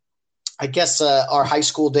thoughts on, I guess, our high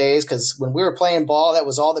school days? Because when we were playing ball, that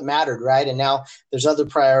was all that mattered, right? And now there's other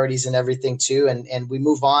priorities and everything too, and we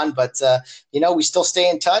move on. But, we still stay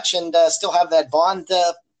in touch and still have that bond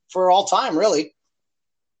for all time, really.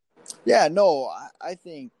 Yeah, no, I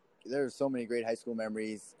think there's so many great high school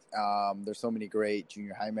memories. There's so many great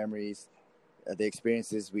junior high memories. The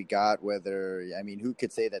experiences we got, who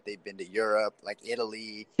could say that they've been to Europe, like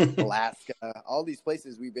Italy, Alaska, all these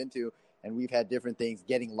places we've been to. And we've had different things,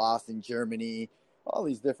 getting lost in Germany, all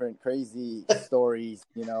these different crazy stories,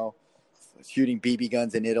 shooting BB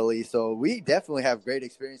guns in Italy. So we definitely have great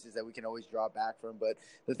experiences that we can always draw back from. But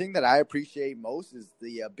the thing that I appreciate most is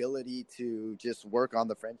the ability to just work on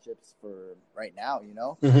the friendships for right now,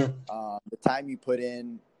 Mm-hmm. The time you put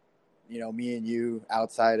in, me and you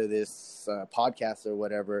outside of this podcast or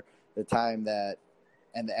whatever, the time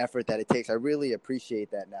and the effort that it takes. I really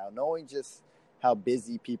appreciate that now, knowing just how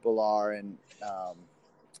busy people are and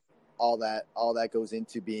all that goes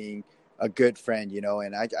into being a good friend,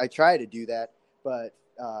 and I try to do that. But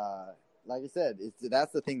like I said,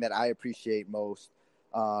 that's the thing that I appreciate most,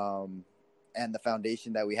 and the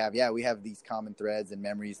foundation that we have. Yeah, we have these common threads and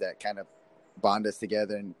memories that kind of bond us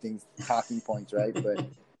together and things, talking points, right? But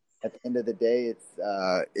at the end of the day,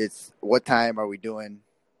 it's what time are we doing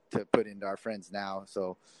to put into our friends now?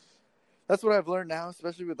 So that's what I've learned now,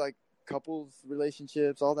 especially with like couples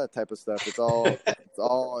relationships, all that type of stuff. It's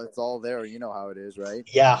all there. You know how it is, right?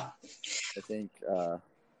 Yeah. I think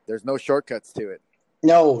there's no shortcuts to it.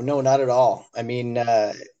 No, not at all. I mean,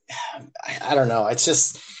 I don't know. It's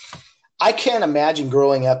just, I can't imagine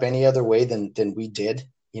growing up any other way than we did,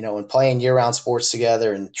 and playing year-round sports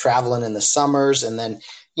together and traveling in the summers. And then,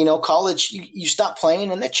 college, you stop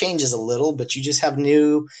playing and that changes a little, but you just have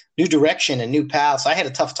new direction and new paths. I had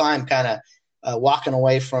a tough time kind of walking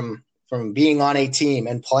away from being on a team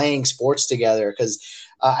and playing sports together because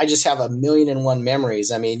I just have 1,000,001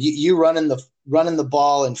 memories. I mean, you running the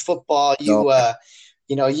ball in football, you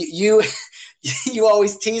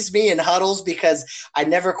always tease me in huddles because I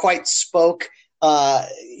never quite spoke,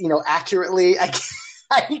 accurately.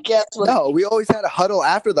 I guess. No, we always had a huddle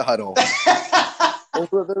after the huddle. There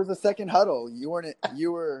was a second huddle. You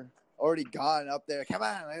were already gone up there. Come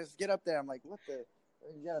on, let's get up there. I'm like, what the?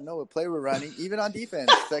 You gotta know what play we're running, even on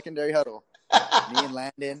defense. Secondary huddle. Me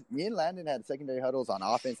and Landon had secondary huddles on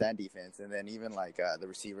offense and defense, and then even like the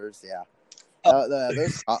receivers. Yeah,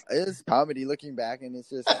 it is comedy looking back, and it's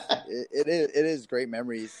just it is great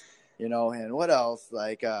memories, And what else?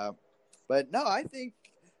 Like, but no, I think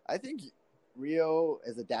Rio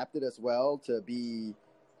has adapted us well to be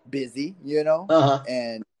busy,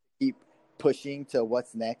 and keep pushing to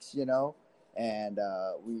what's next, and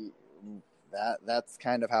that's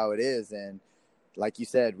kind of how it is. And like you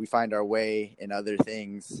said, we find our way in other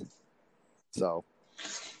things. So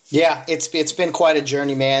yeah, it's been quite a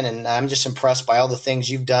journey, man. And I'm just impressed by all the things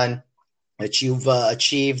you've done, that you've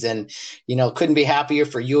achieved. And, couldn't be happier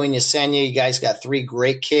for you and Yesenia. You guys got 3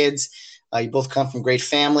 great kids. You both come from great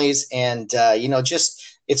families. And, just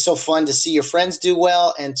it's so fun to see your friends do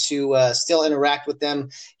well and to still interact with them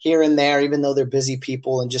here and there, even though they're busy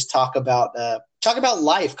people, and just talk about talk about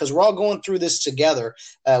life, because we're all going through this together.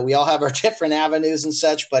 We all have our different avenues and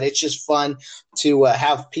such, but it's just fun to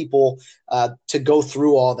have people to go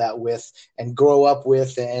through all that with and grow up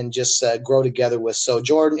with and just grow together with. So,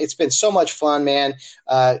 Jordan, it's been so much fun, man.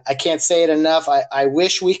 I can't say it enough. I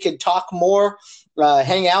wish we could talk more,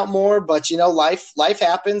 hang out more, but, life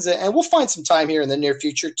happens, and we'll find some time here in the near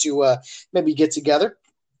future to maybe get together.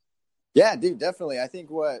 Yeah, dude, definitely. I think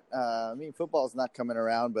football's not coming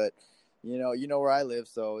around, but you know where I live,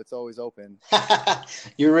 so it's always open.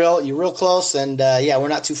 You're real close, and we're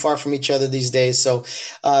not too far from each other these days. So,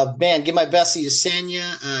 man, give my best to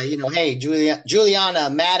Yesenia. Hey, Juliana,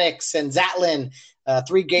 Maddox, and Zatlin,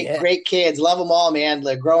 three great kids. Love them all, man.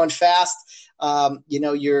 They're growing fast.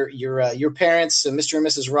 Your parents, Mr. and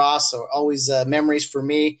Mrs. Ross, are always memories for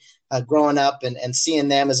me. Growing up and seeing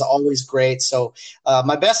them is always great. So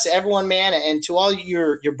my best to everyone, man, and to all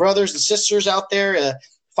your brothers and sisters out there,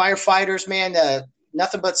 firefighters, man,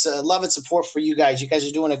 nothing but love and support for you guys. You guys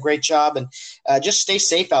are doing a great job, and just stay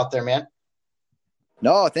safe out there, man.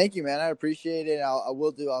 No, thank you, man. I appreciate it. I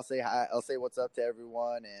will do. I'll say hi. I'll say what's up to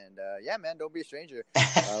everyone, and man, don't be a stranger.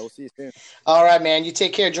 We'll see you soon. All right, man. You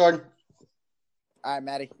take care, Jordan. All right,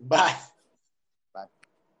 Maddie. Bye.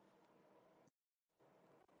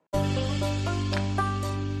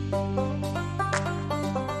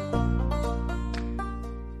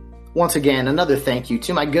 Once again, another thank you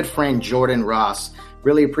to my good friend Jordan Ross.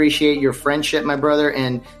 Really appreciate your friendship, my brother,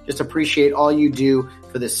 and just appreciate all you do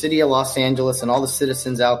for the city of Los Angeles and all the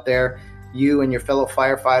citizens out there. You and your fellow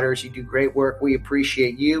firefighters, you do great work. We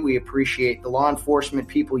appreciate you. We appreciate the law enforcement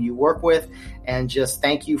people you work with, and just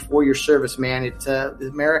thank you for your service, man. It's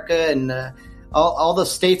America and all the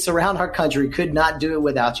states around our country could not do it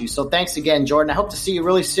without you. So thanks again, Jordan. I hope to see you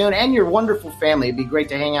really soon, and your wonderful family. It'd be great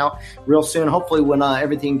to hang out real soon, hopefully when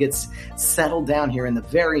everything gets settled down here in the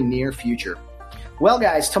very near future. Well,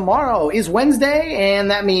 guys, tomorrow is Wednesday, and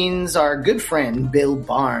that means our good friend Bill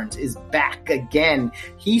Barnes is back again.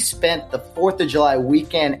 He spent the 4th of July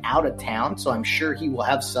weekend out of town, so I'm sure he will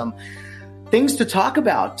have some things to talk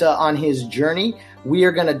about on his journey. We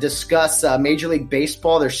are going to discuss Major League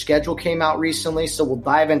Baseball. Their schedule came out recently, so we'll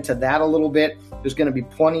dive into that a little bit. There's going to be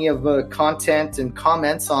plenty of content and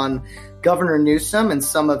comments on Governor Newsom and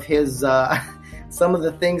some of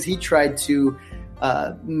the things he tried to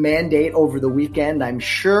mandate over the weekend, I'm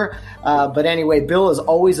sure. But anyway, Bill is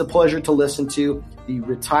always a pleasure to listen to. The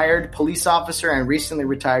retired police officer and recently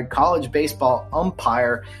retired college baseball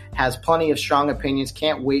umpire has plenty of strong opinions.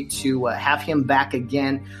 Can't wait to have him back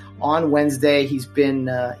again on Wednesday. He's been,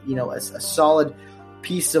 a solid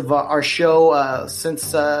piece of our show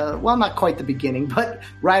since, not quite the beginning, but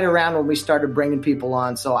right around when we started bringing people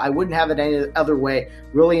on. So I wouldn't have it any other way.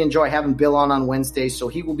 Really enjoy having Bill on Wednesday. So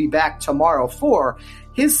he will be back tomorrow for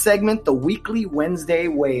his segment, the Weekly Wednesday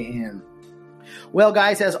Weigh-In. Well,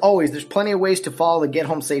 guys, as always, there's plenty of ways to follow the Get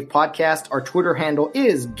Home Safe podcast. Our Twitter handle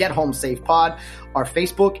is Get Home Safe Pod. Our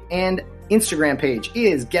Facebook and Instagram page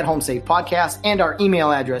is Get Home Safe Podcast, and our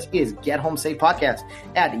email address is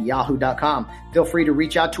gethomesafepodcast@yahoo.com. Feel free to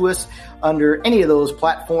reach out to us under any of those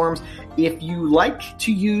platforms. If you like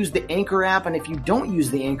to use the Anchor app, and if you don't use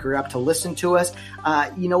the Anchor app to listen to us,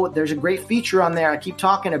 there's a great feature on there. I keep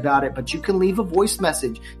talking about it, but you can leave a voice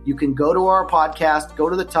message. You can go to our podcast, go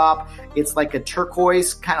to the top. It's like a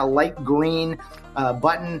turquoise, kind of light green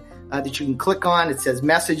button that you can click on. It says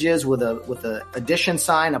messages with a addition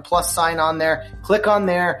sign, a plus sign on there. Click on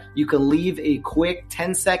there. You can leave a quick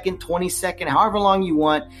 10-second, 20-second, however long you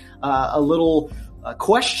want, a little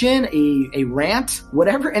question, a rant,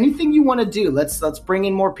 whatever, anything you want to do. Let's bring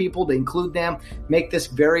in more people to include them. Make this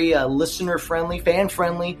very listener-friendly,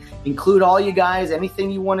 fan-friendly. Include all you guys,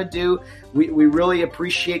 anything you want to do. We really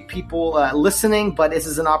appreciate people listening, but this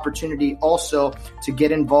is an opportunity also to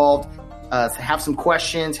get involved, to have some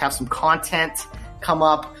questions, have some content come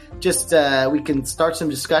up. Just we can start some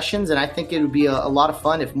discussions, and I think it would be a lot of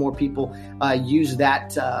fun if more people use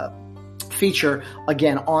that feature,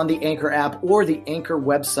 again, on the Anchor app or the Anchor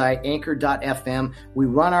website, anchor.fm. We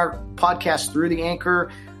run our podcast through the Anchor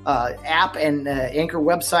app and Anchor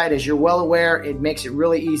website. As you're well aware, it makes it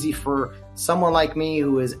really easy for someone like me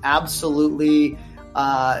who is absolutely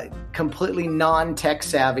completely non-tech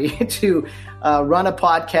savvy to run a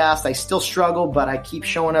podcast. I still struggle, but I keep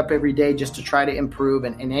showing up every day just to try to improve,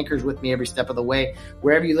 and Anchor's with me every step of the way.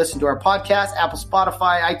 Wherever you listen to our podcast, Apple,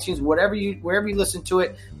 Spotify, iTunes, wherever you listen to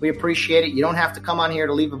it, we appreciate it. You don't have to come on here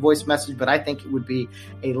to leave a voice message, but I think it would be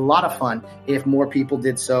a lot of fun if more people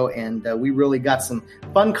did so, and we really got some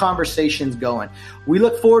fun conversations going. We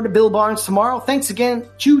look forward to Bill Barnes tomorrow. Thanks again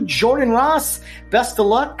to Jordan Ross. Best of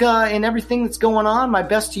luck in everything that's going on. My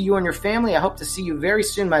best to you and your family. I hope to see you very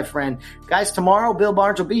soon, my friend. Guys, tomorrow, Bill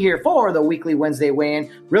Barnes will be here for the weekly Wednesday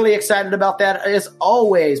weigh-in. Really excited about that as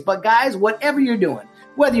always. But guys, whatever you're doing,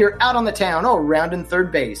 whether you're out on the town or rounding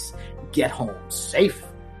third base, get home safe.